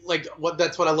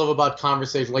that's what I love about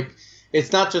conversation. Like,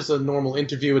 it's not just a normal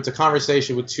interview; it's a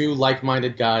conversation with two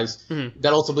like-minded guys. Mm-hmm.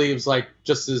 That ultimately was like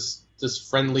just this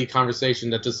friendly conversation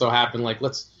that just so happened. Like,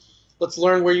 let's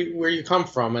learn where you come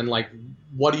from, and like,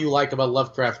 what do you like about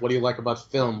Lovecraft? What do you like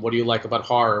about film? What do you like about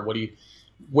horror? What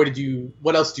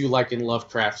else do you like in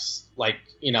Lovecraft's, like,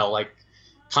 like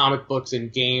comic books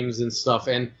and games and stuff?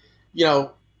 And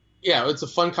it's a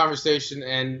fun conversation,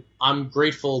 and I'm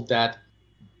grateful that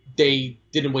they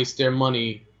didn't waste their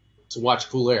money to watch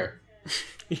Cool Air.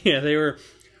 Yeah,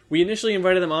 we initially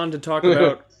invited them on to talk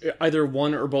about either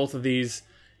one or both of these,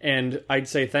 and I'd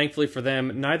say thankfully for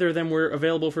them, neither of them were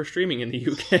available for streaming in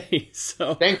the UK.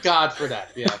 So thank God for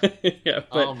that. Yeah. Yeah.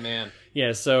 But, oh man.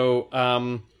 Yeah. So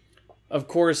of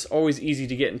course, always easy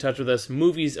to get in touch with us.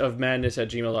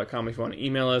 moviesofmadness@gmail.com if you want to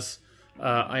email us.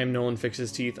 I am Nolan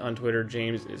Fixes Teeth on Twitter.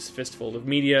 James is Fistful of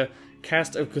Media.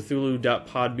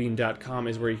 castofcthulhu.podbean.com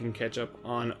is where you can catch up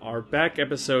on our back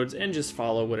episodes and just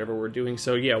follow whatever we're doing.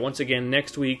 So yeah, once again,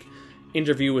 next week,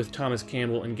 interview with Thomas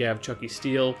Campbell and Gav Chucky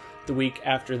Steele. The week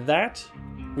after that,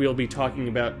 we'll be talking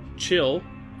about Chill,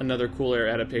 another Cool Air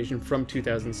adaptation from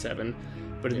 2007.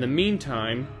 But in the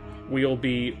meantime, we'll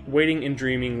be waiting and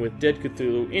dreaming with Dead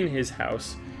Cthulhu in his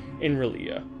house in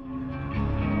R'lyeh.